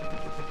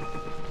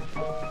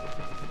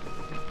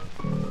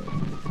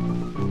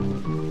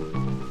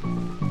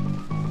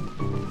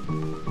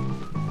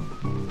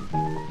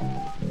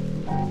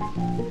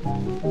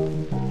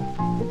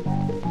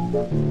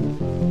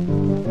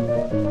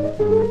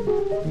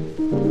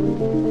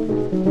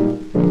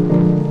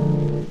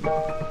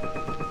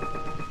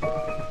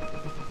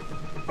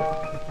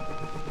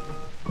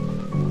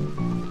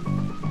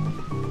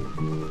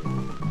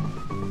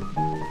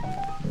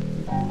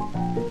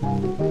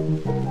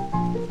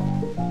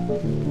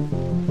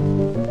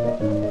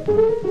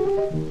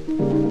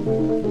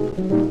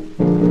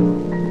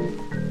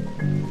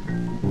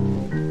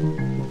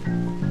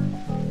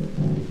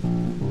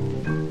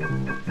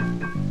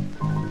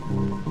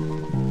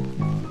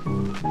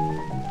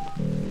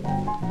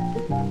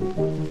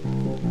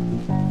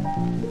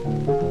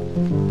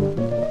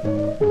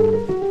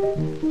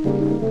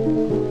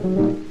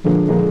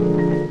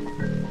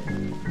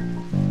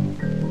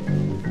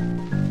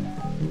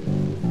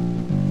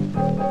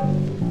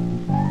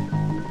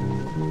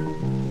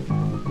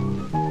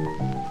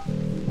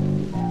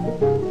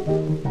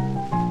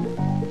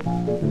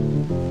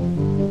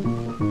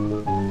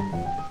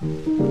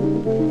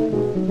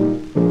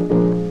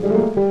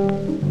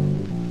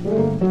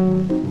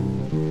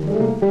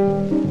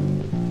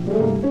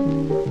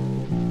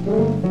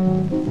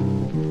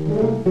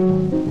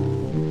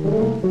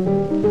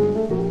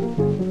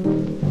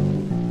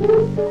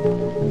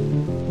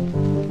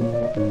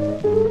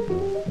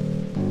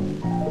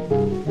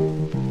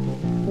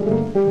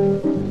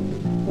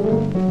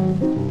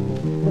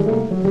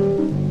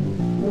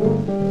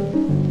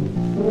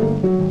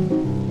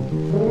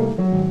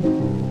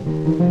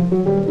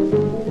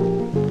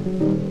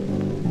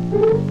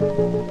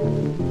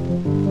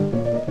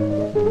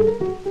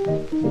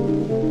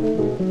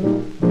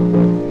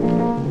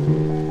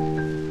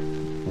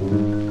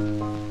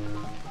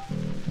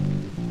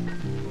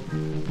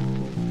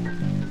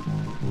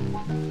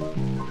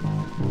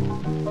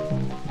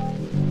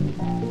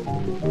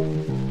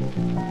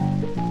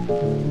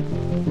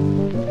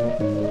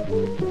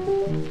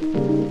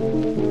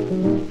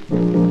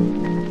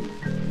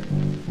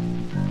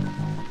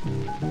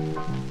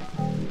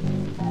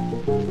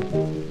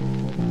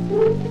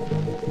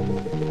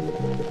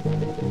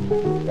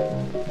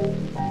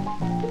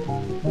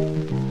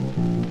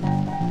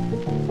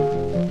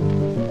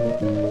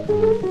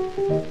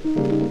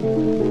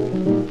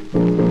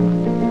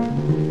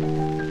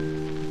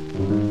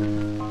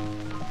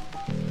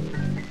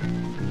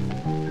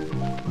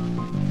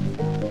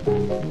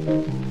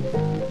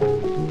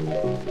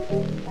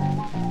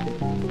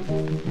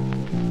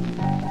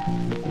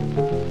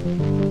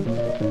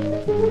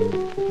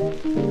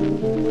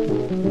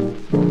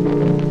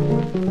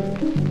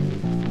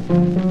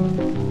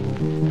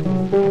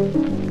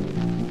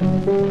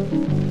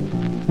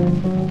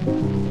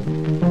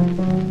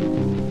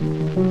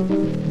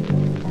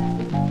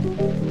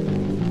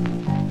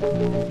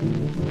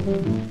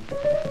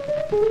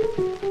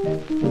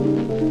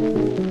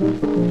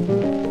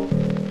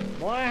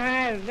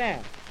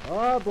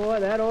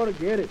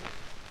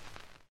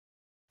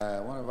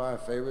 One of our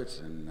favorites,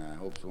 and I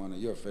hope it's one of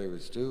your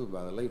favorites too,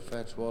 by the late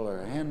Fats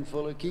Waller, A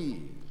Handful of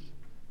Keys.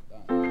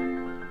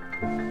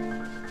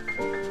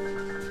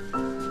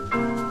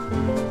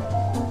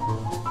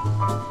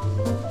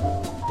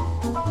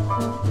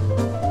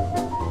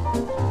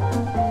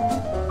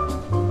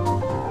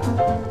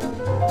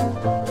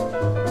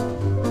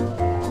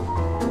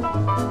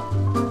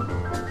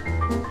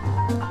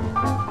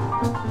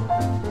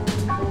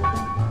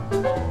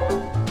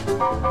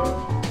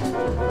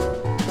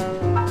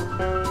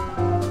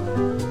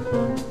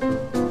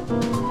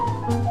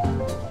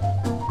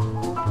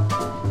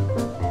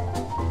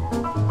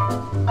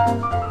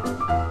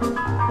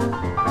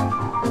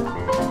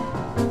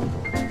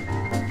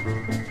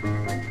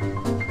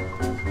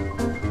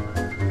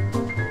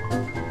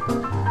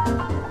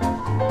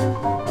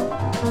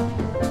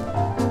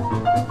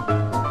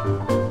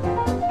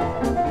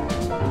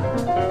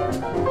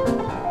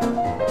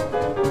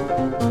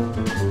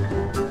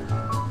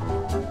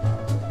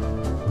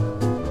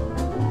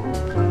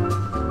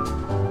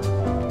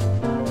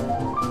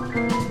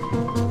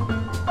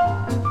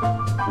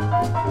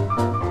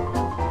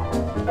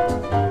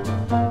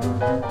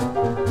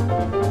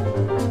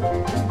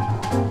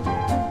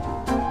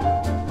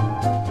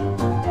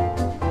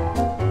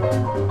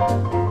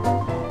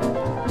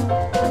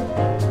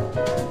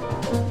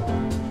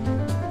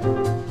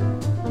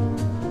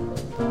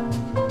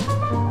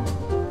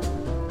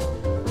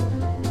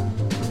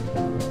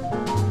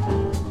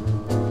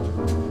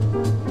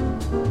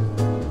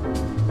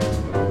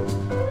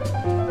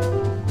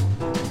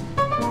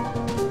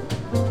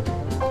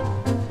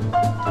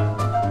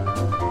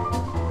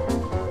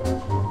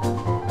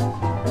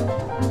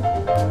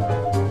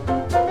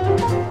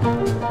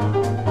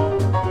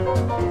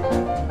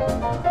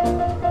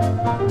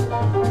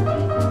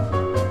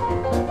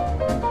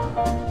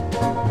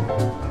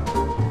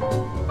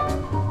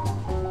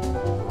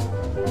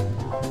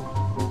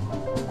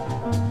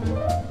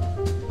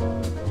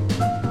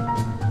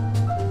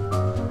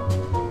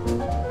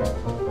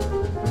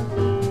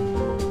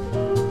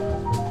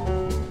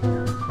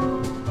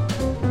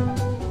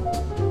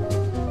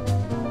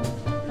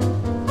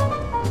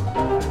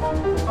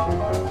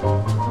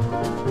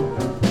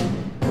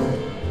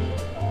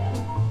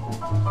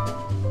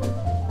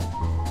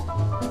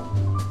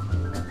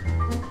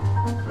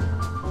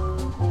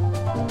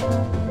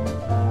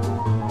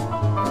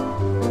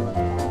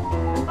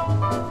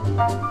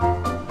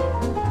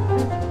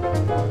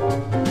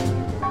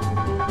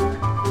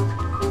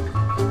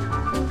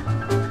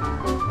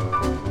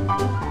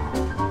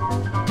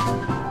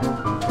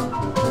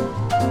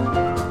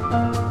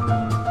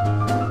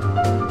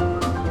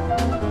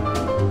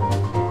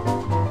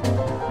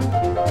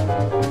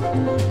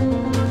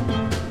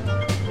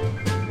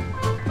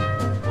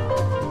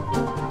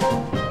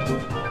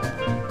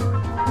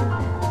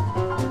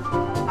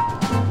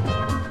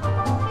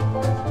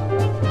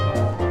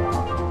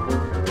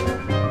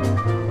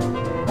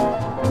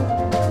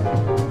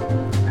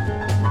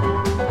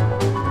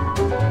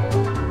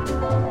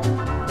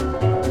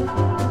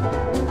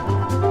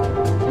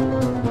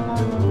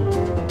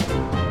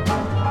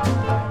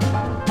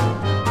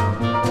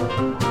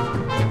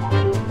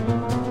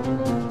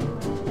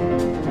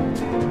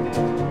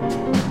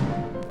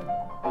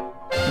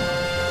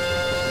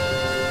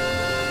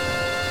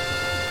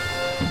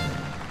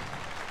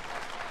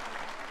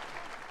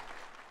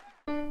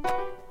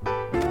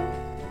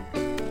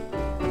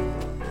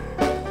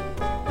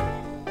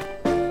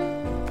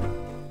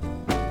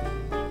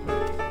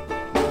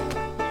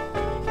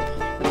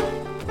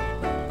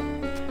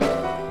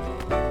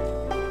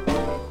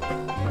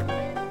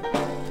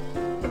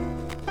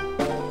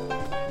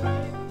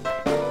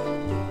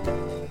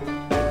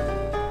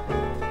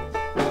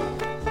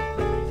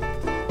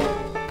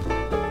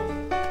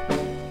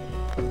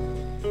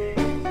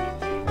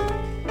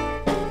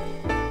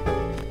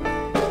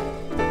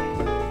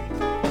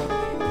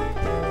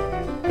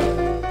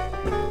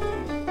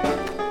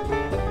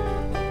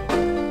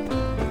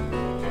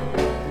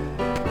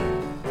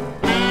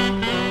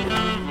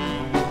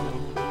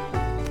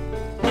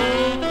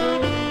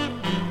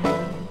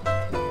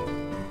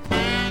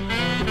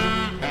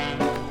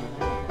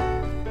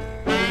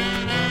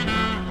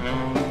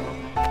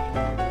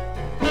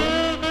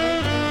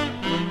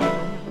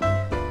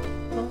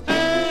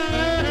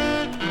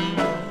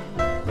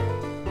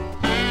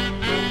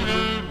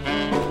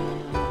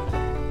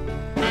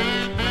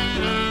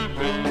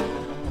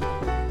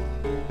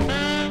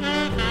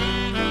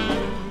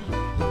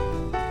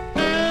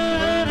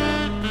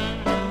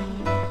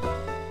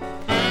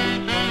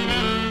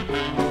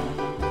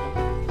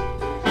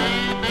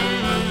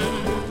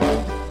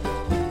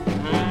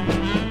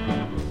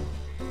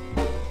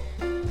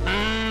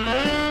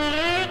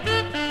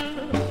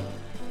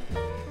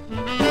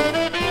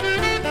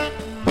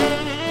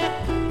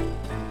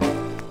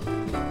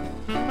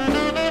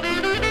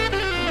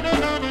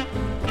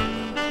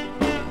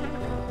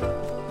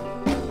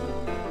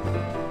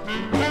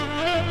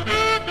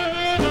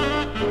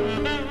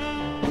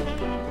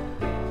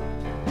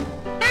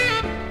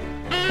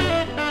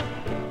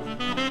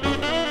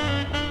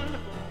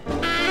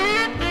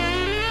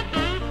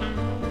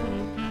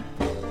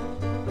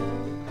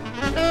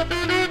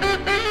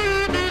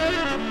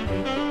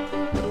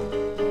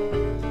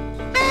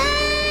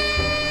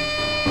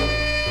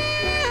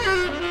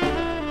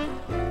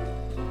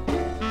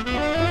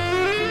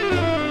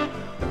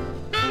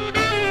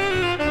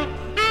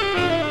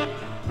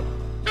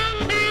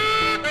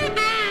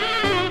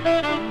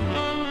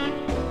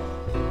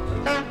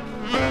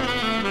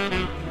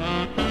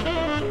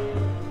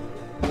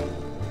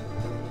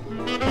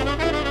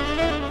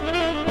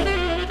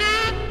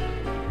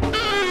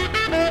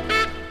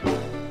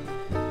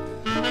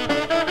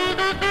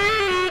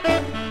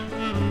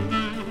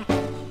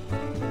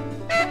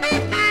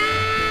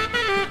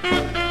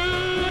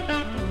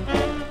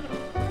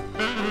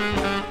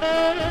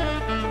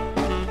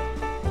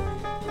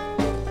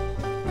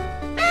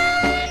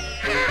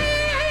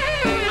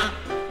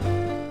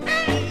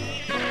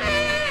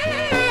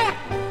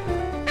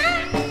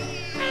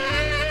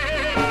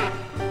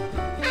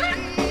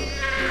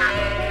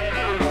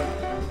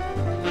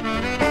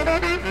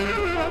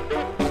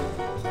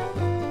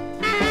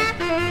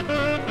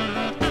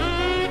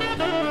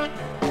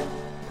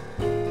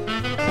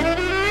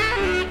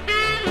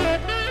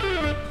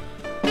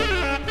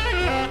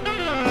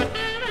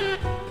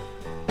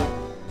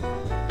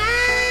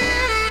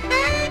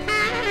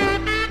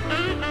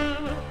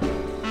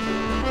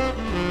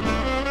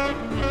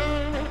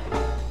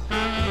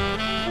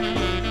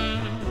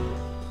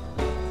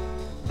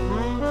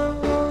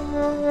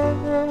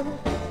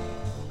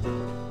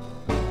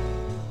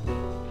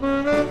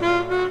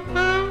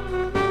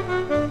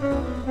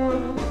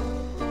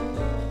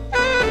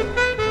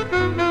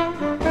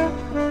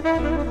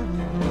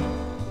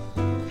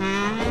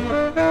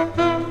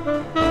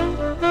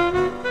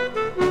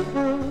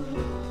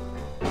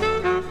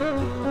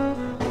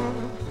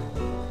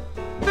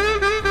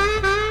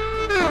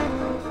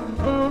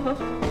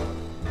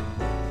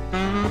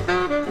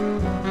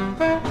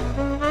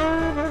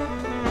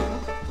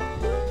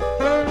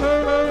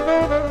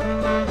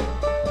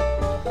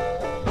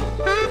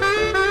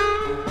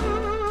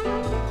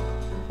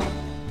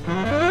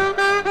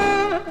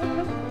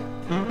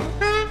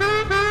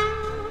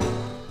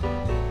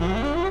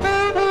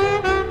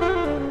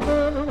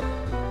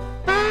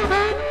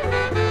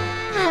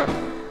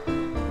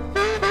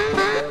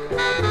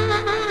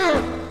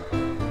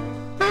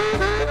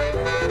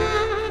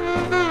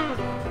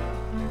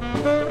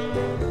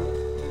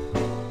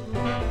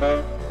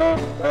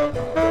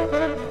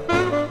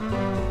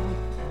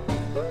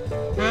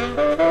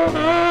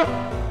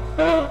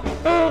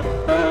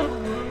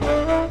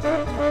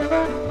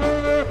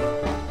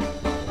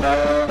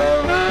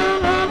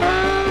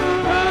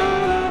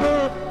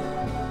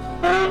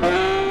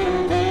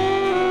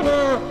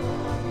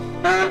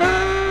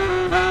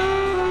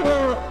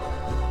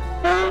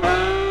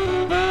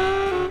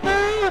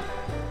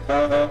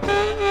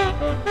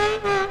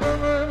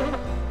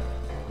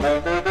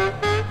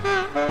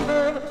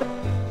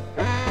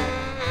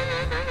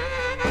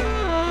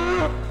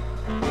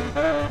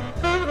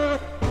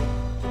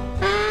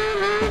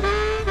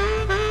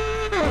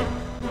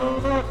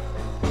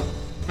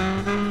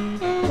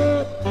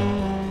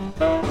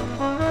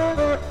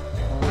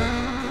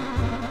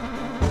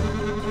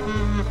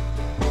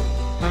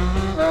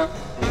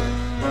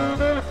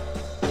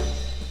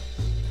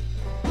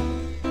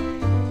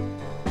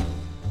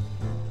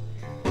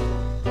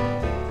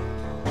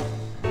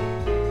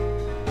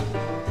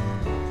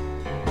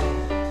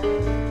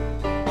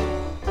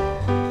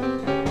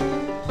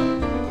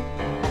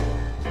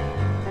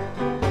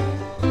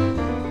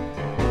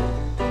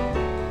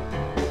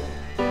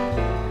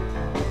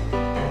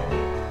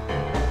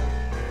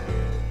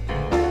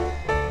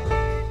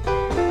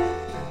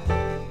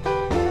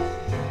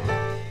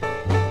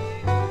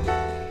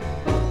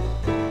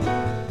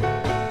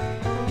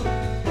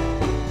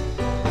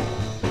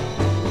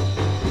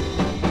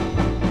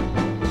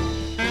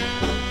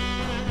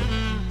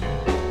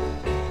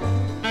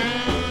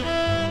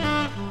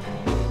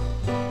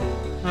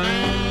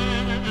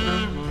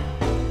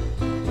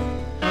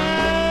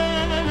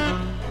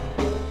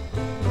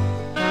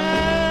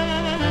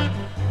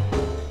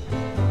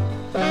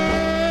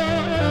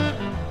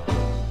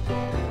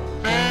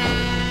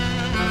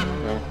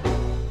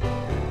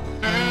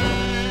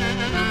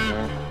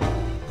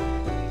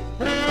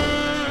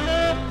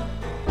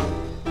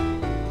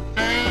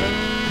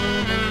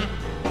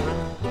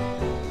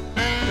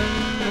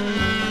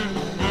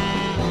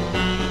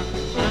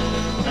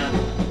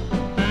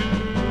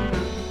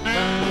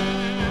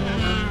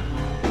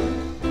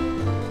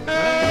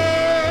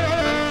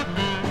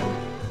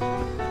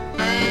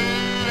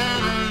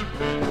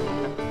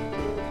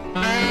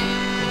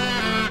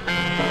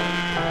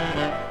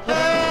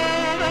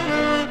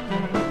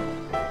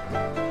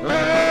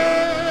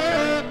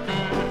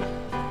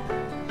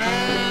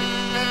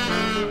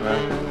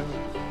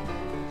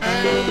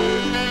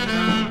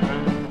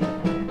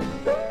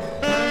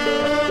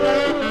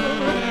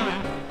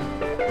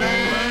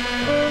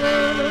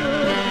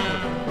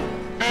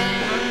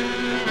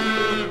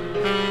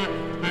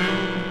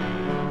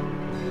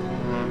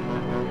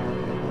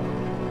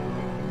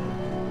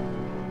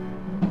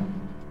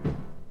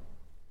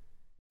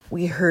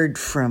 We heard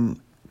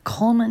from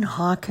Coleman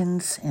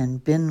Hawkins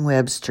and Ben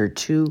Webster,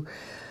 two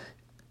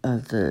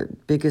of the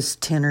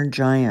biggest tenor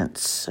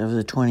giants of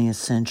the 20th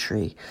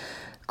century.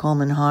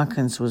 Coleman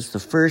Hawkins was the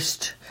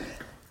first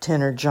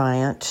tenor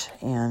giant,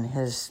 and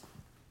his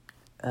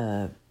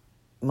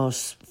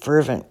most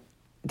fervent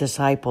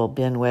disciple,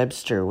 Ben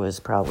Webster, was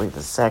probably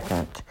the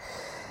second.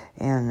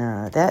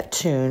 And that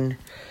tune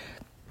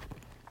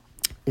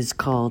is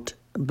called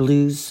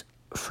Blues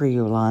for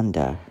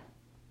Yolanda.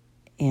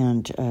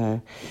 And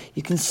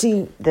you can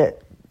see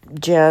that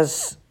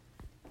jazz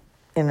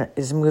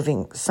is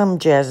moving, some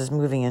jazz is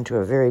moving into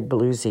a very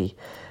bluesy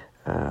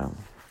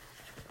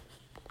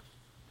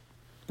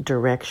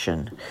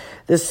direction.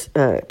 This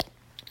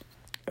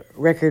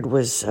record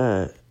was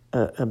a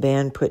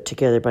band put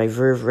together by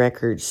Verve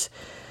Records,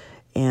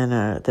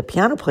 and the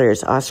piano player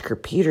is Oscar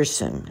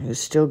Peterson, who's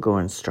still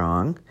going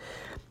strong,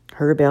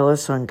 Herb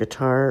Ellis on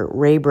guitar,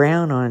 Ray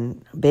Brown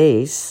on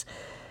bass,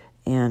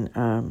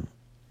 and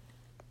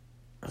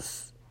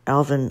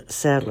Alvin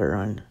Sadler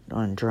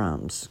on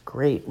drums.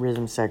 Great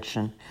rhythm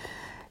section,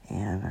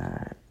 and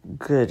a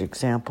good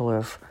example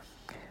of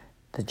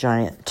the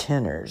giant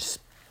tenors.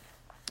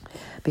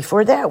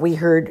 Before that, we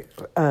heard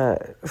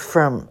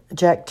from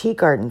Jack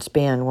Teagarden's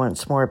band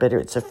once more, but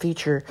it's a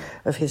feature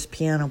of his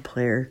piano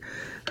player,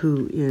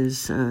 who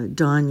is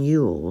Don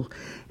Yule,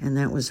 and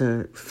that was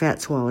a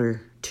Fats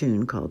Waller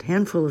tune called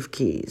Handful of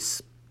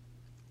Keys.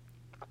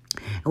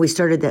 And we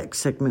started that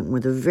segment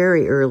with a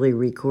very early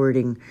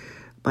recording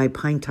by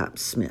Pinetop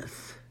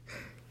Smith,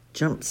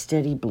 Jump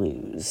Steady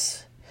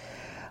Blues.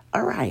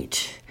 All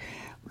right,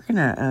 we're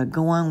going to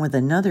go on with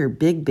another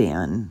big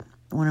band,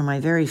 one of my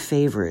very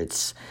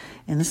favorites,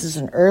 and this is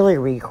an early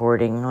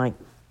recording, like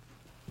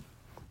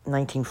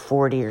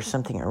 1940 or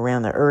something,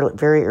 around the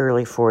very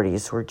early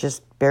 40s. We're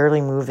just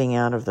barely moving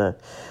out of the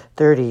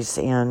 30s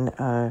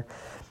and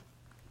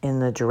in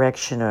the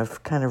direction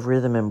of kind of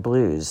rhythm and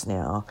blues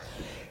now.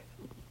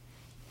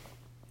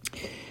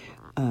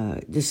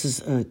 This is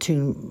a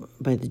tune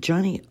by the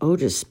Johnny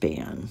Otis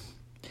Band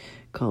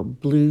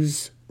called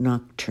Blues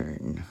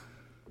Nocturne.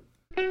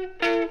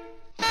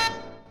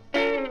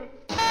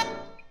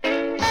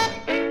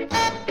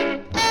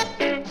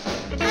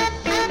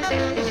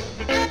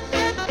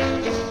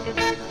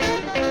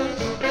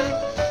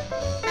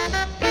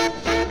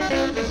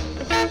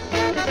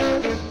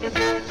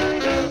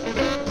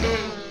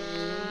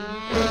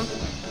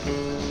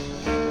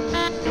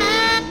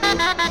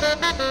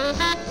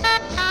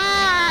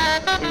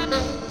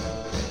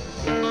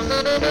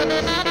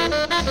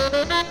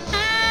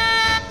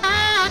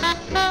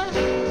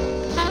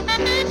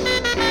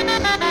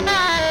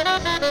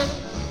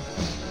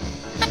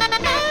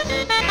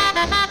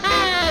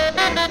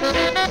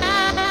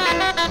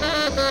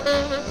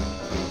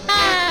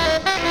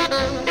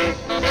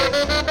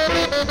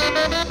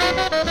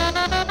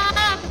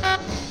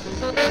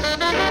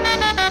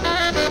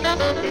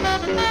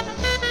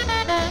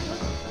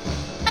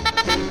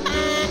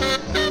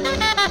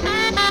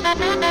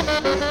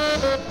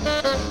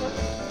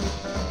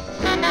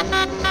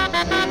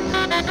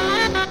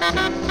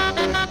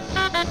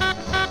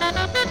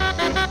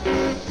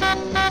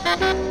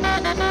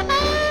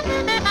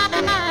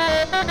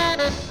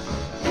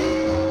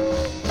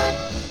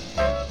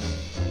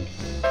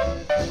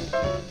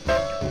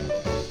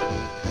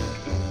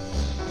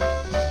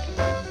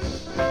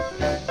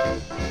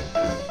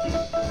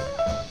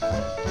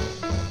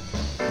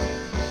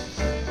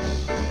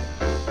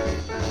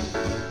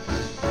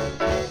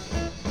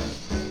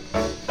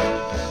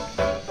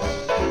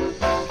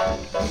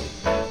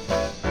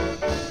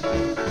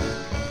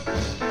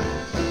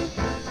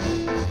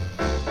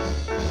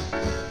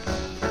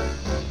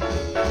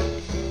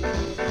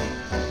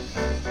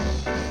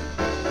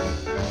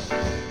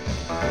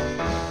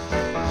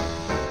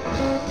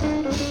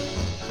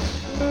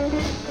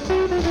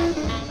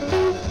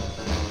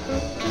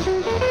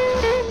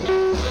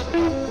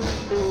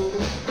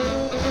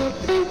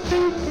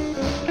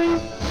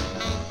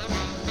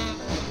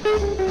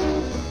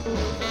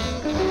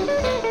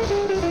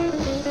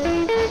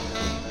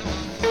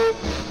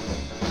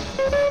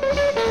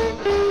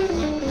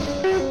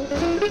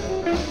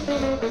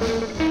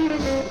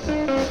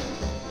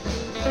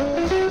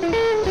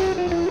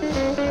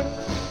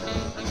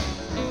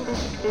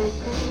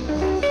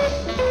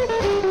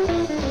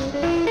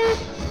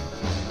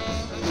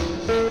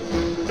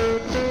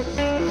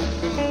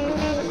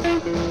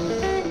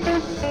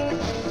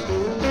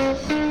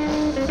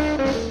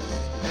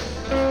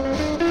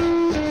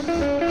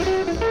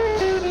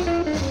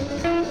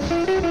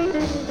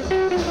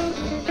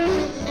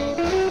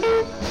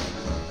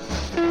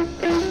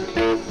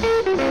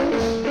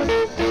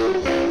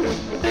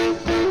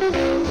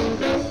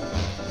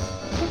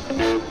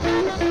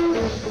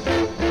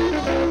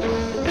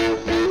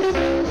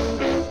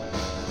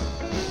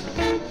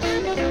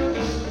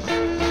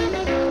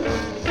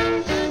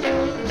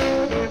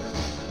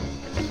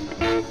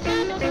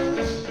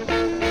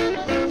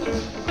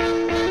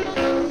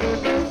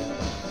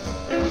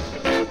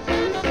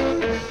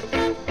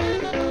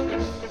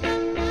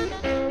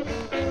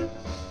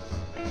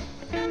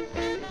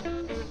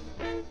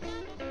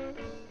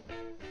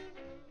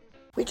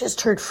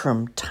 just heard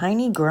from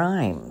Tiny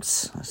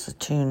Grimes. It's a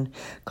tune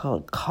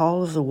called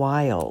Call of the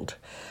Wild.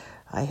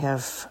 I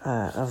have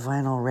a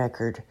vinyl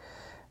record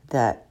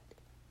that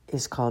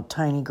is called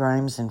Tiny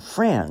Grimes and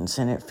Friends,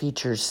 and it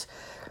features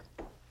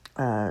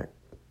the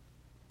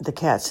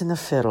Cats and the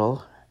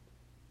Fiddle.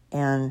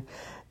 And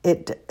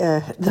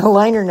the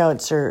liner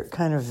notes are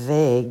kind of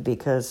vague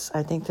because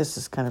I think this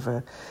is kind of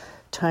a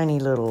tiny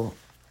little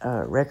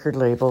record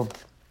label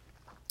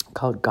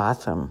called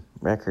Gotham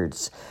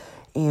Records.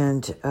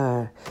 And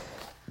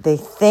they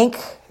think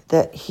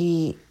that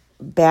he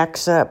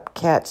backs up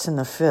Cats and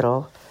the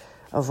Fiddle,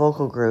 a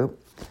vocal group,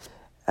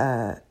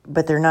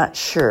 but they're not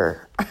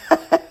sure.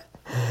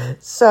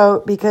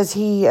 So, because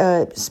he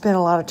spent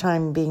a lot of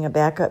time being a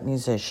backup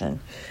musician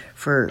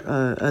for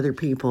other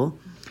people,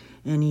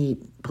 and he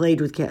played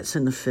with Cats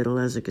and the Fiddle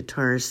as a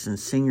guitarist and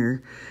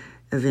singer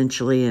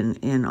eventually,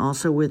 and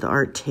also with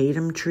Art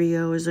Tatum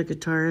Trio as a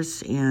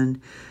guitarist,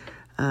 and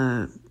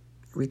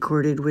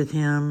recorded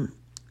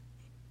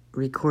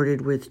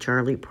with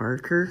Charlie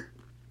Parker,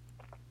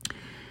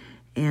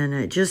 and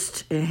it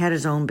had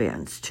his own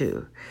bands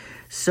too.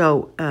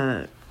 So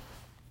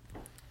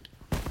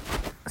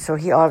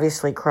he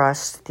obviously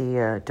crossed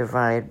the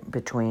divide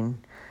between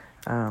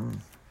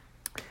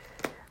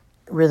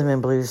rhythm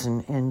and blues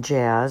and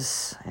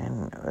jazz,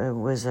 and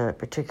was a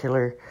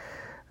particular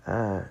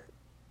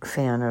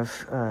fan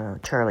of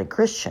Charlie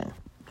Christian,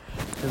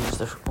 who was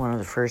the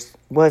first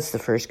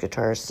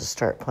guitarist to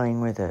start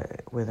playing with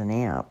an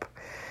amp.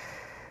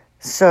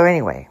 So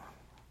anyway,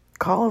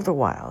 Call of the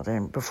Wild,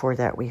 and before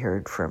that we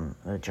heard from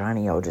the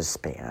Johnny Otis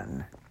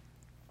Band.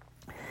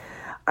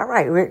 All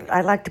right,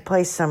 I'd like to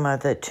play some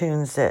of the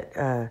tunes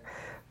that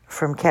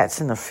from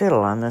Cats and the Fiddle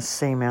on this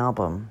same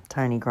album,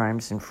 Tiny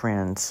Grimes and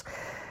Friends.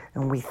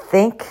 And we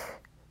think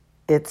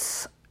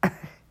it's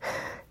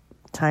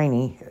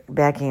Tiny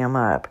backing him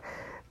up,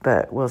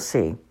 but we'll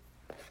see.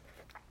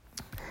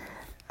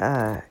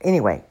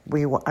 Anyway,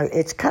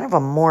 it's kind of a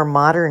more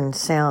modern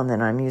sound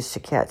than I'm used to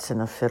Cats and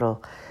the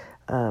Fiddle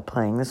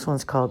playing. This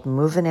one's called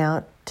Moving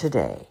Out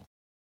Today.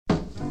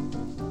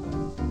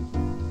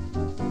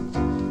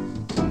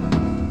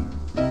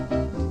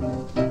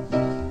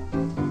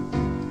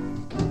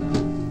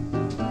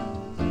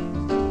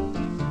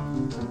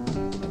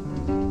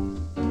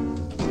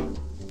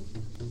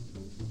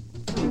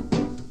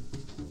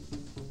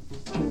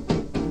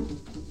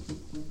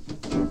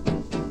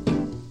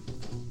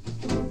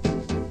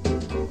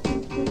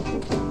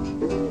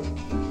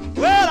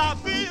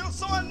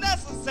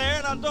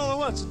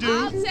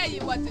 I'll tell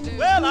you what to do.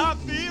 Well, I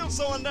feel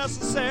so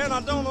unnecessary and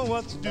I don't know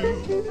what to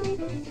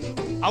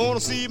do. I want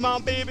to see my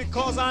baby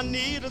cause I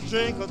need a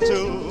drink or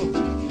two.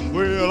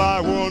 Well, I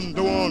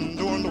wonder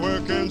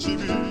where can she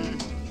be?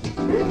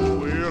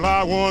 Well,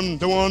 I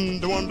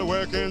wonder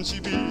where can she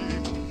be?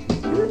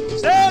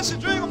 Said she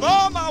drank up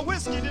all my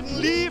whiskey, didn't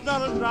leave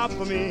not a drop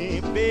for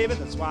me. Baby,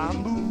 that's why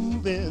I'm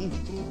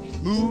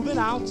moving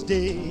out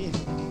today.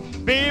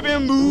 Baby,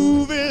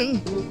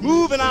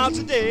 moving out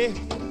today.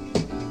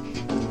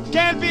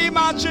 Can't be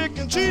my chick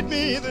and treat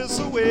me this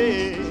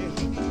way.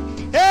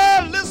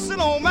 Hey, listen,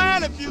 old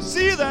man, if you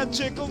see that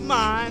chick of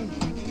mine.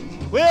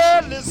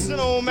 Well, listen,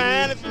 old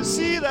man, if you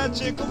see that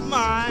chick of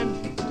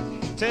mine.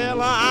 Tell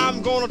her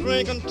I'm gonna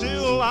drink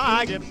until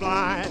I get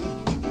blind.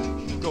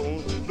 Gonna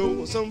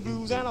blow some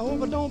blues and I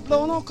hope I don't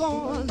blow no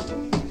corn.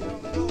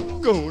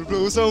 Gonna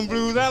blow some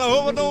blues and I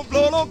hope I don't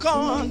blow no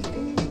corn.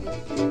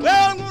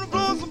 Well, I'm gonna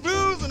blow some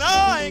blues and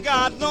I ain't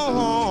got no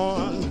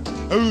horn.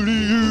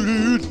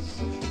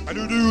 I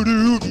do do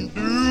do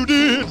do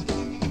did.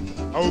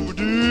 Oh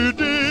did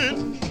did.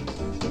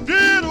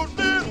 Did oh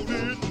did oh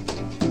did.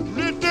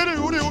 Did did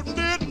oh did oh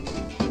did.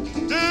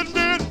 Did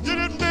did did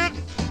did did.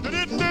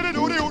 Did did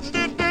oh did oh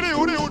did did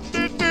oh did oh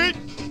did did.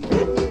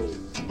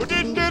 Oh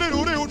did did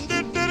oh did oh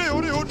did did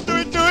oh did oh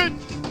did did.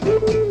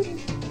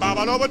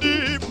 Baba no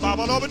dee,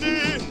 baba no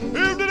dee.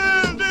 Did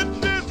did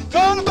did.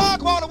 Gonna buy a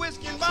quart of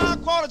whiskey and buy a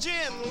quart of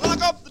gin.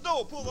 Lock up the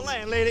door, pull the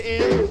landlady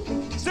in.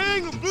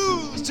 Sing the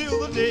blues till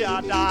the day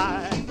I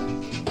die.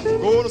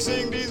 Gonna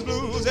sing these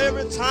blues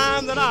every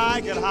time that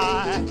I get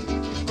high.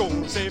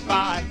 Gonna say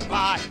bye,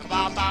 bye,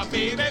 bye, bye,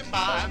 baby,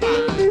 bye,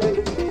 bye.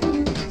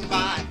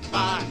 Bye,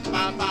 bye,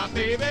 bye, bye,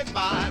 baby,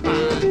 bye,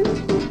 bye.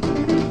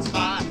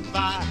 Bye,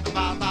 bye,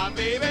 bye, bye,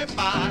 baby,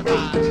 bye,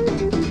 bye.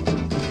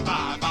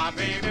 Bye, bye,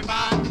 baby,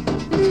 bye.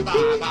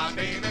 Bye, bye,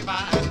 baby,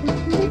 bye.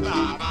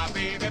 Bye, bye,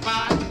 baby,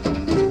 bye.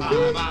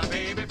 Bye, bye,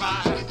 baby,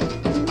 bye.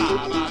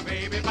 Bye, bye,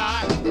 baby,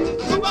 bye.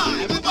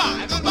 Goodbye,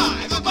 goodbye,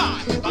 goodbye,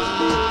 goodbye, goodbye.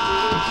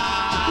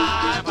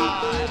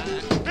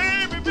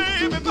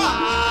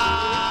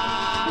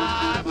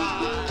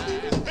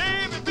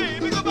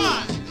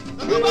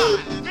 Goodbye,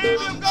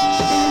 baby, I'm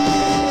gone.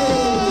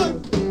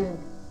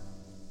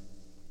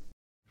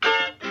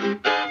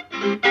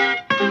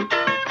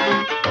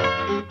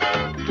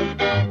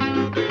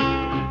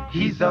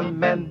 He's a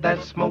man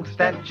that smokes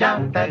that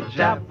job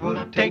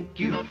will take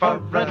you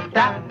for a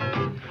dive.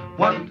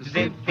 Wonders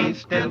if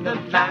he's still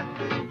alive.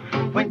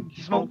 When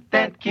you smoke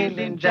that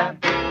killing job,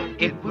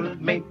 it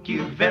would make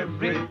you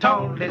very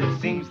tall.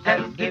 It seems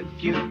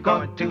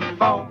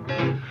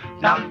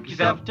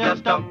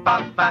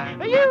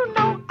You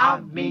know I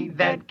mean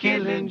that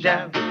killing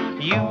jive.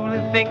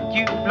 You think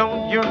you've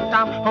blown your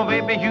top, oh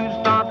baby, you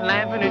start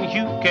laughing and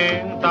you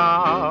can't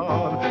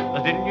stop.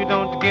 But then you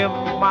don't give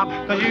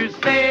up, cause you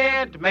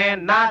said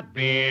man, not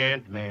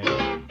bent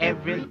man.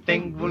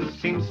 Everything will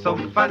seem so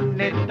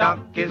funny,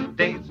 darkest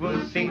days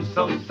will seem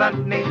so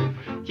sunny.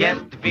 Yes,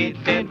 the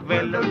feeling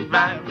will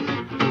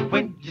arrive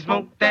when you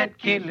smoke that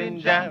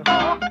killing jive.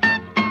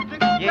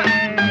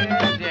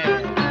 Yes,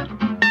 yes.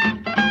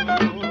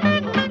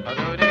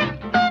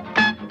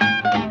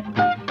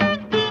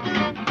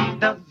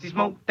 Does he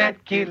smoke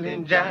that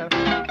killing jive? Go,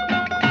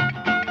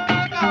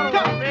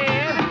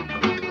 man.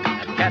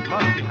 That cat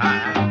must be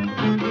high.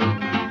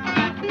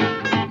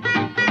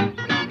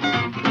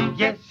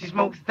 Yes, he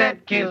smokes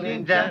that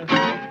killing jive.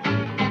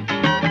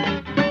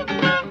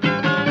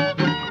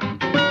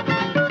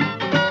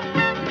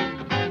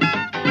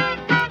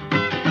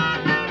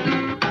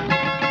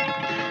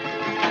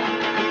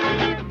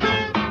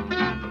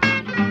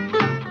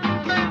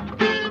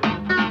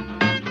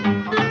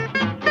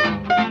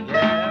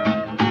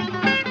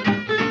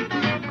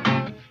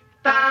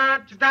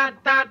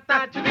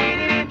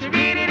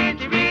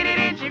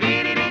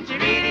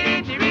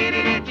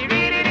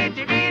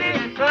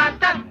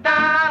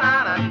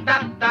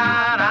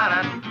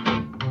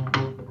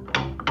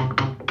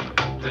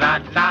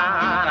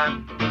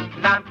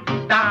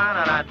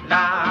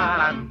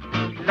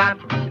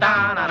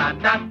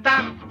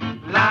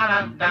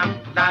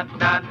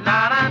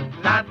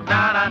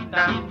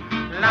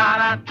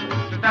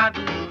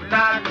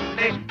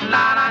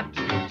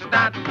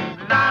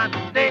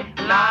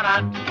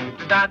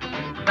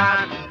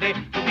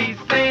 He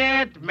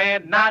said,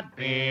 man, not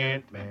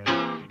bent,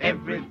 man.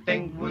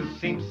 Everything will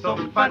seem so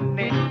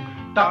funny.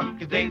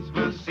 Dark days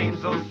will seem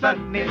so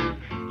sunny.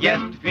 Yes,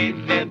 the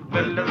feeling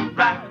will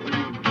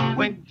arrive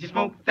when you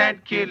smoke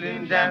that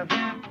killing jive.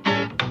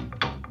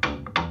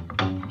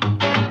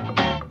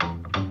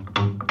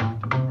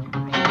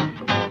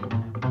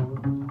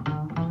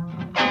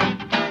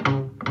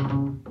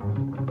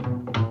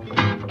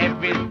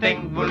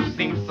 Everything will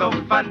seem so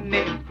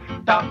funny.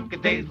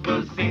 Dark days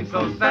will seem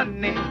so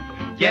sunny.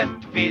 Yes,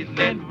 the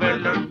feeling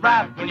will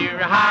arrive when you're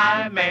a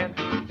high man.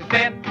 You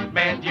said,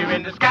 man, you're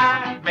in the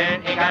sky,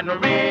 man. Ain't got no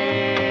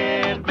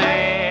red,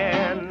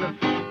 man.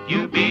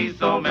 You be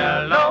so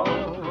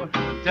mellow,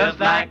 just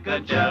like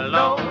a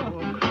jello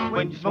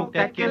when you smoke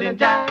that killing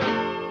jive.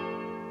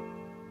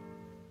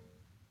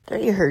 There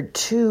you heard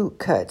two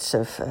cuts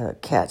of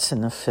Cats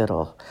and the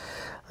Fiddle.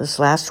 This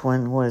last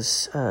one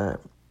was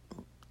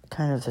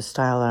kind of the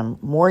style I'm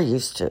more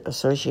used to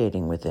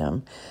associating with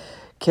them.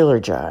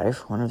 Killer Jive,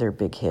 one of their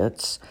big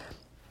hits.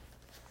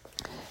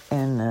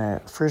 And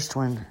the first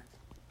one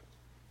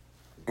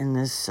in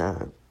this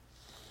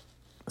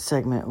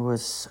segment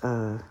was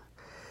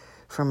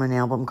from an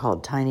album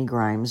called Tiny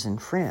Grimes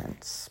and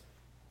Friends.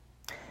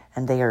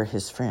 And they are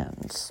his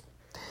friends.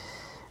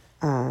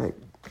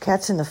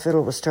 Cats and the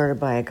Fiddle was started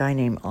by a guy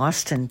named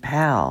Austin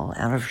Powell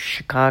out of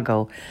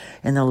Chicago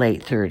in the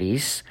late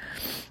 30s.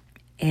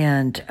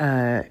 And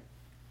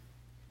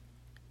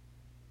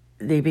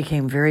they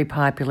became very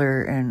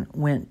popular and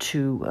went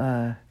to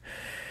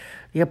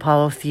the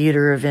Apollo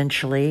Theater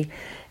eventually.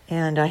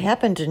 And I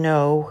happen to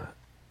know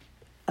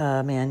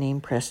a man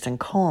named Preston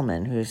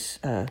Coleman, who's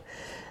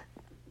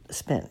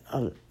spent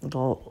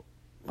the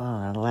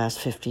last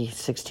 50,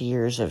 60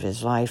 years of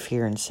his life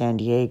here in San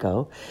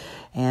Diego.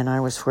 And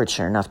I was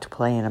fortunate enough to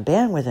play in a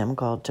band with him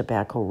called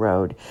Tobacco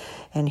Road.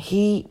 And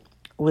he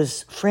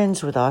was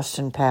friends with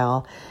Austin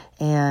Powell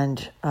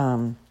and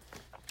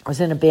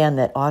was in a band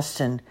that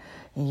Austin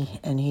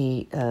and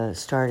he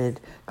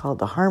started called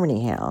the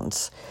Harmony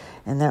Hounds.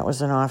 And that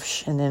was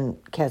and then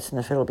Cats and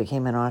the Fiddle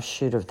became an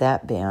offshoot of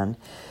that band.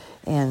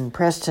 And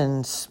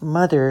Preston's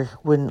mother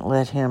wouldn't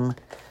let him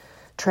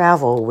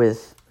travel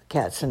with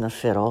Cats and the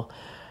Fiddle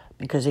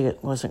because he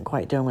wasn't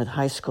quite done with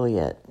high school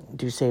yet,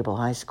 DuSable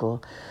High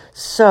School.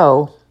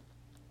 So,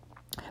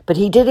 but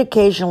he did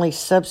occasionally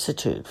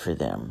substitute for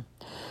them.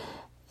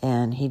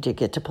 And he did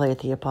get to play at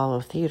the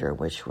Apollo Theater,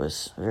 which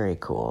was very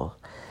cool.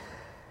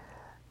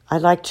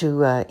 I'd like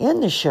to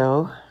end the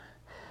show,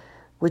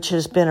 which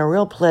has been a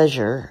real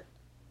pleasure.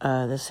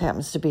 This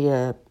happens to be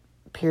a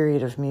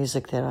period of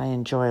music that I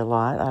enjoy a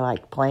lot. I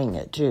like playing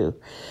it, too.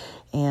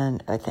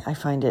 And I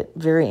find it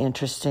very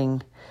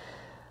interesting.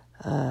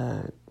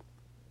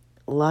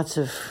 Lots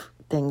of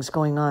things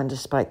going on,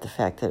 despite the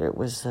fact that it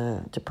was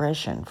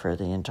Depression for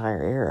the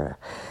entire era.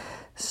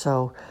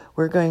 So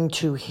we're going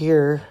to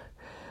hear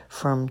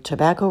from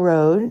Tobacco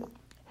Road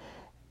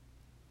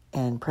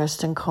and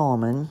Preston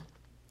Coleman.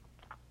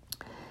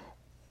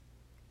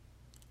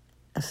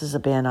 This is a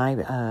band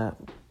I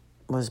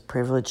was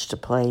privileged to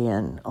play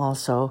in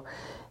also,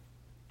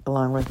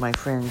 along with my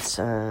friends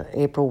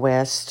April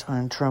West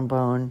on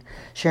trombone,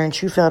 Sharon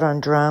Schufeld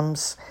on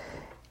drums,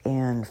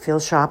 and Phil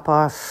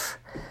Shopoff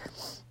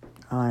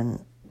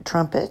on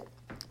trumpet,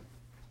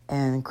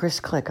 and Chris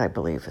Click, I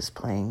believe, is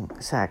playing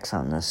sax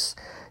on this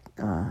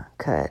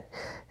cut.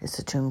 It's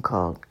a tune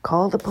called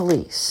Call the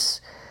Police.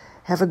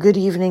 Have a good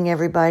evening,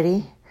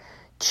 everybody.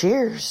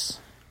 Cheers.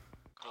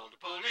 Call the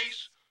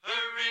police,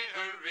 hurry,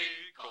 hurry.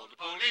 Call the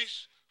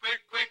police, quick,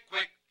 quick,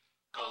 quick.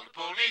 Call the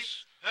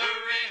police,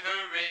 hurry,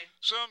 hurry.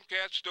 Some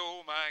cat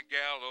stole my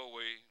gal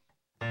away.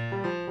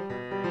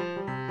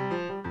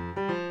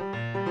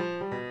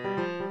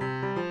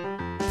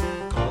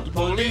 Call the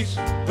police,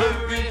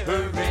 hurry,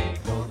 hurry.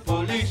 Call the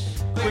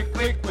police, quick,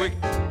 quick,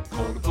 quick.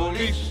 Call the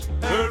police,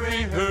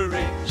 hurry,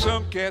 hurry.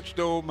 Some cat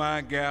stole my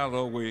gal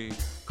away.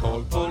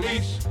 Call the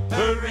police,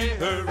 hurry,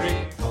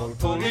 hurry. Call the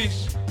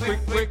police, quick,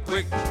 quick,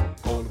 quick.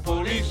 Call the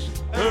police,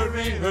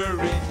 hurry,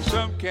 hurry.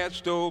 Some cat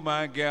stole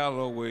my gal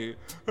away.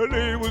 Her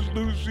name was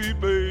Lucy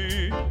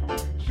Bay.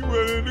 She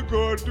went in the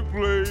garden to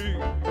play.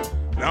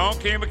 Along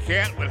came a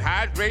cat with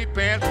high draped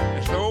pants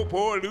and stole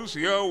poor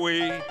Lucy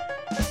away.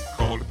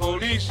 Call the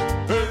police,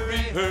 hurry,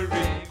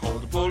 hurry. Call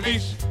the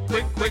police,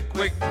 quick, quick,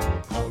 quick.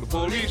 Call the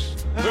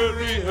police,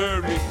 hurry,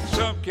 hurry.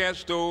 Some cat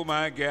stole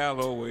my gal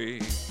away.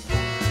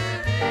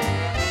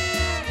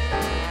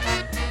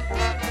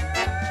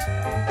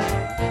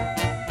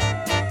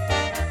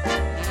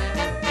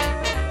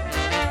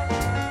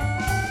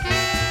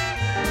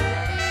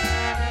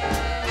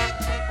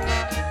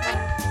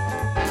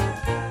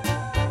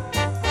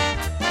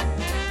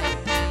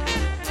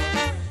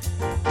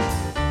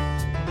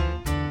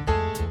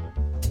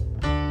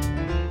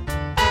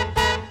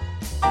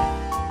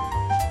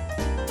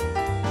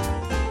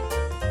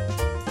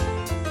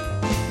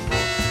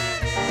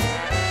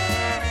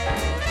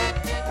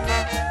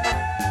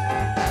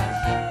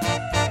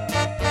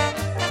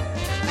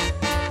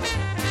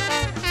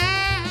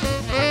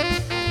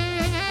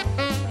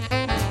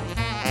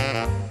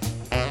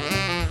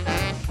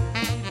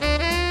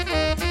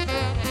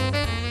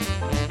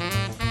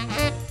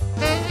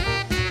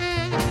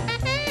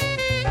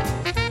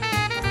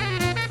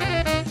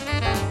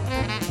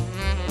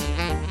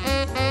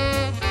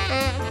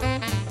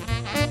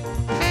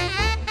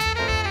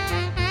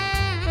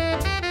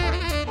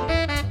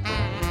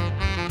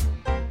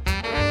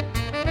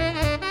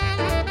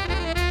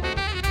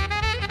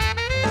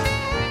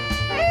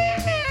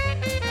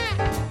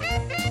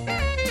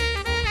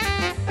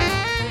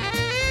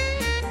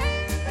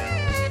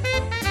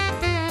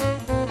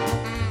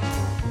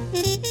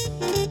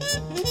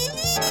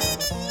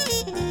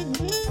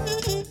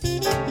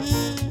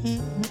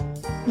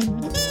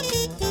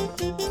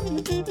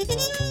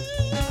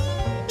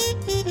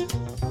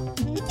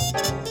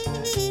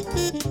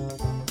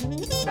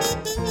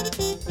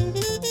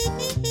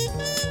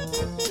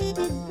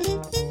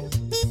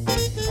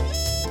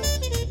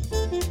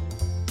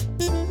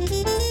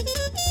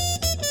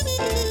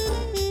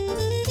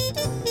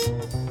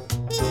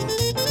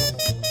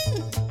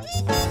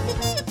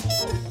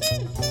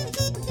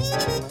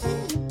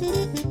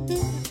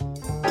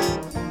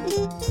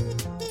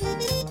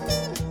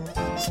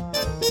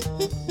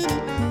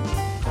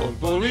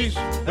 Police,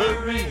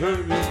 hurry,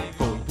 hurry.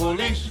 Call the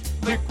police,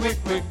 quick, quick,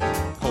 quick.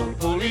 Call the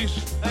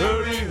police,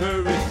 hurry,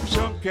 hurry.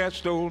 Some cat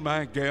stole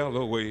my gal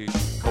away.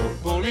 Call the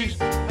police,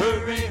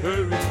 hurry,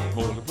 hurry.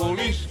 Call the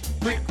police,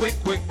 quick, quick,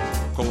 quick.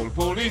 Call the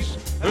police,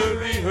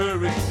 hurry,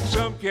 hurry.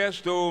 Some cat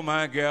stole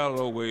my gal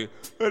away.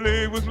 Her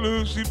name was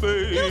Lucy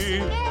Bay.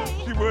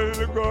 She went in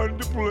the garden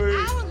to play.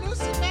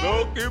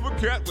 Dog gave a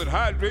cat with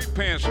high draped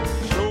pants.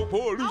 Stole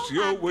poor Lucy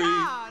away.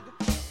 God.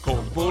 Call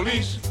the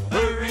police,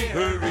 hurry,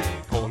 hurry.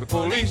 Call the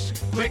police,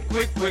 quick,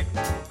 quick, quick.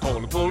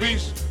 Call the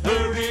police,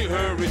 hurry,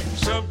 hurry.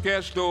 Some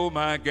cat stole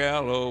my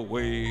gal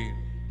away.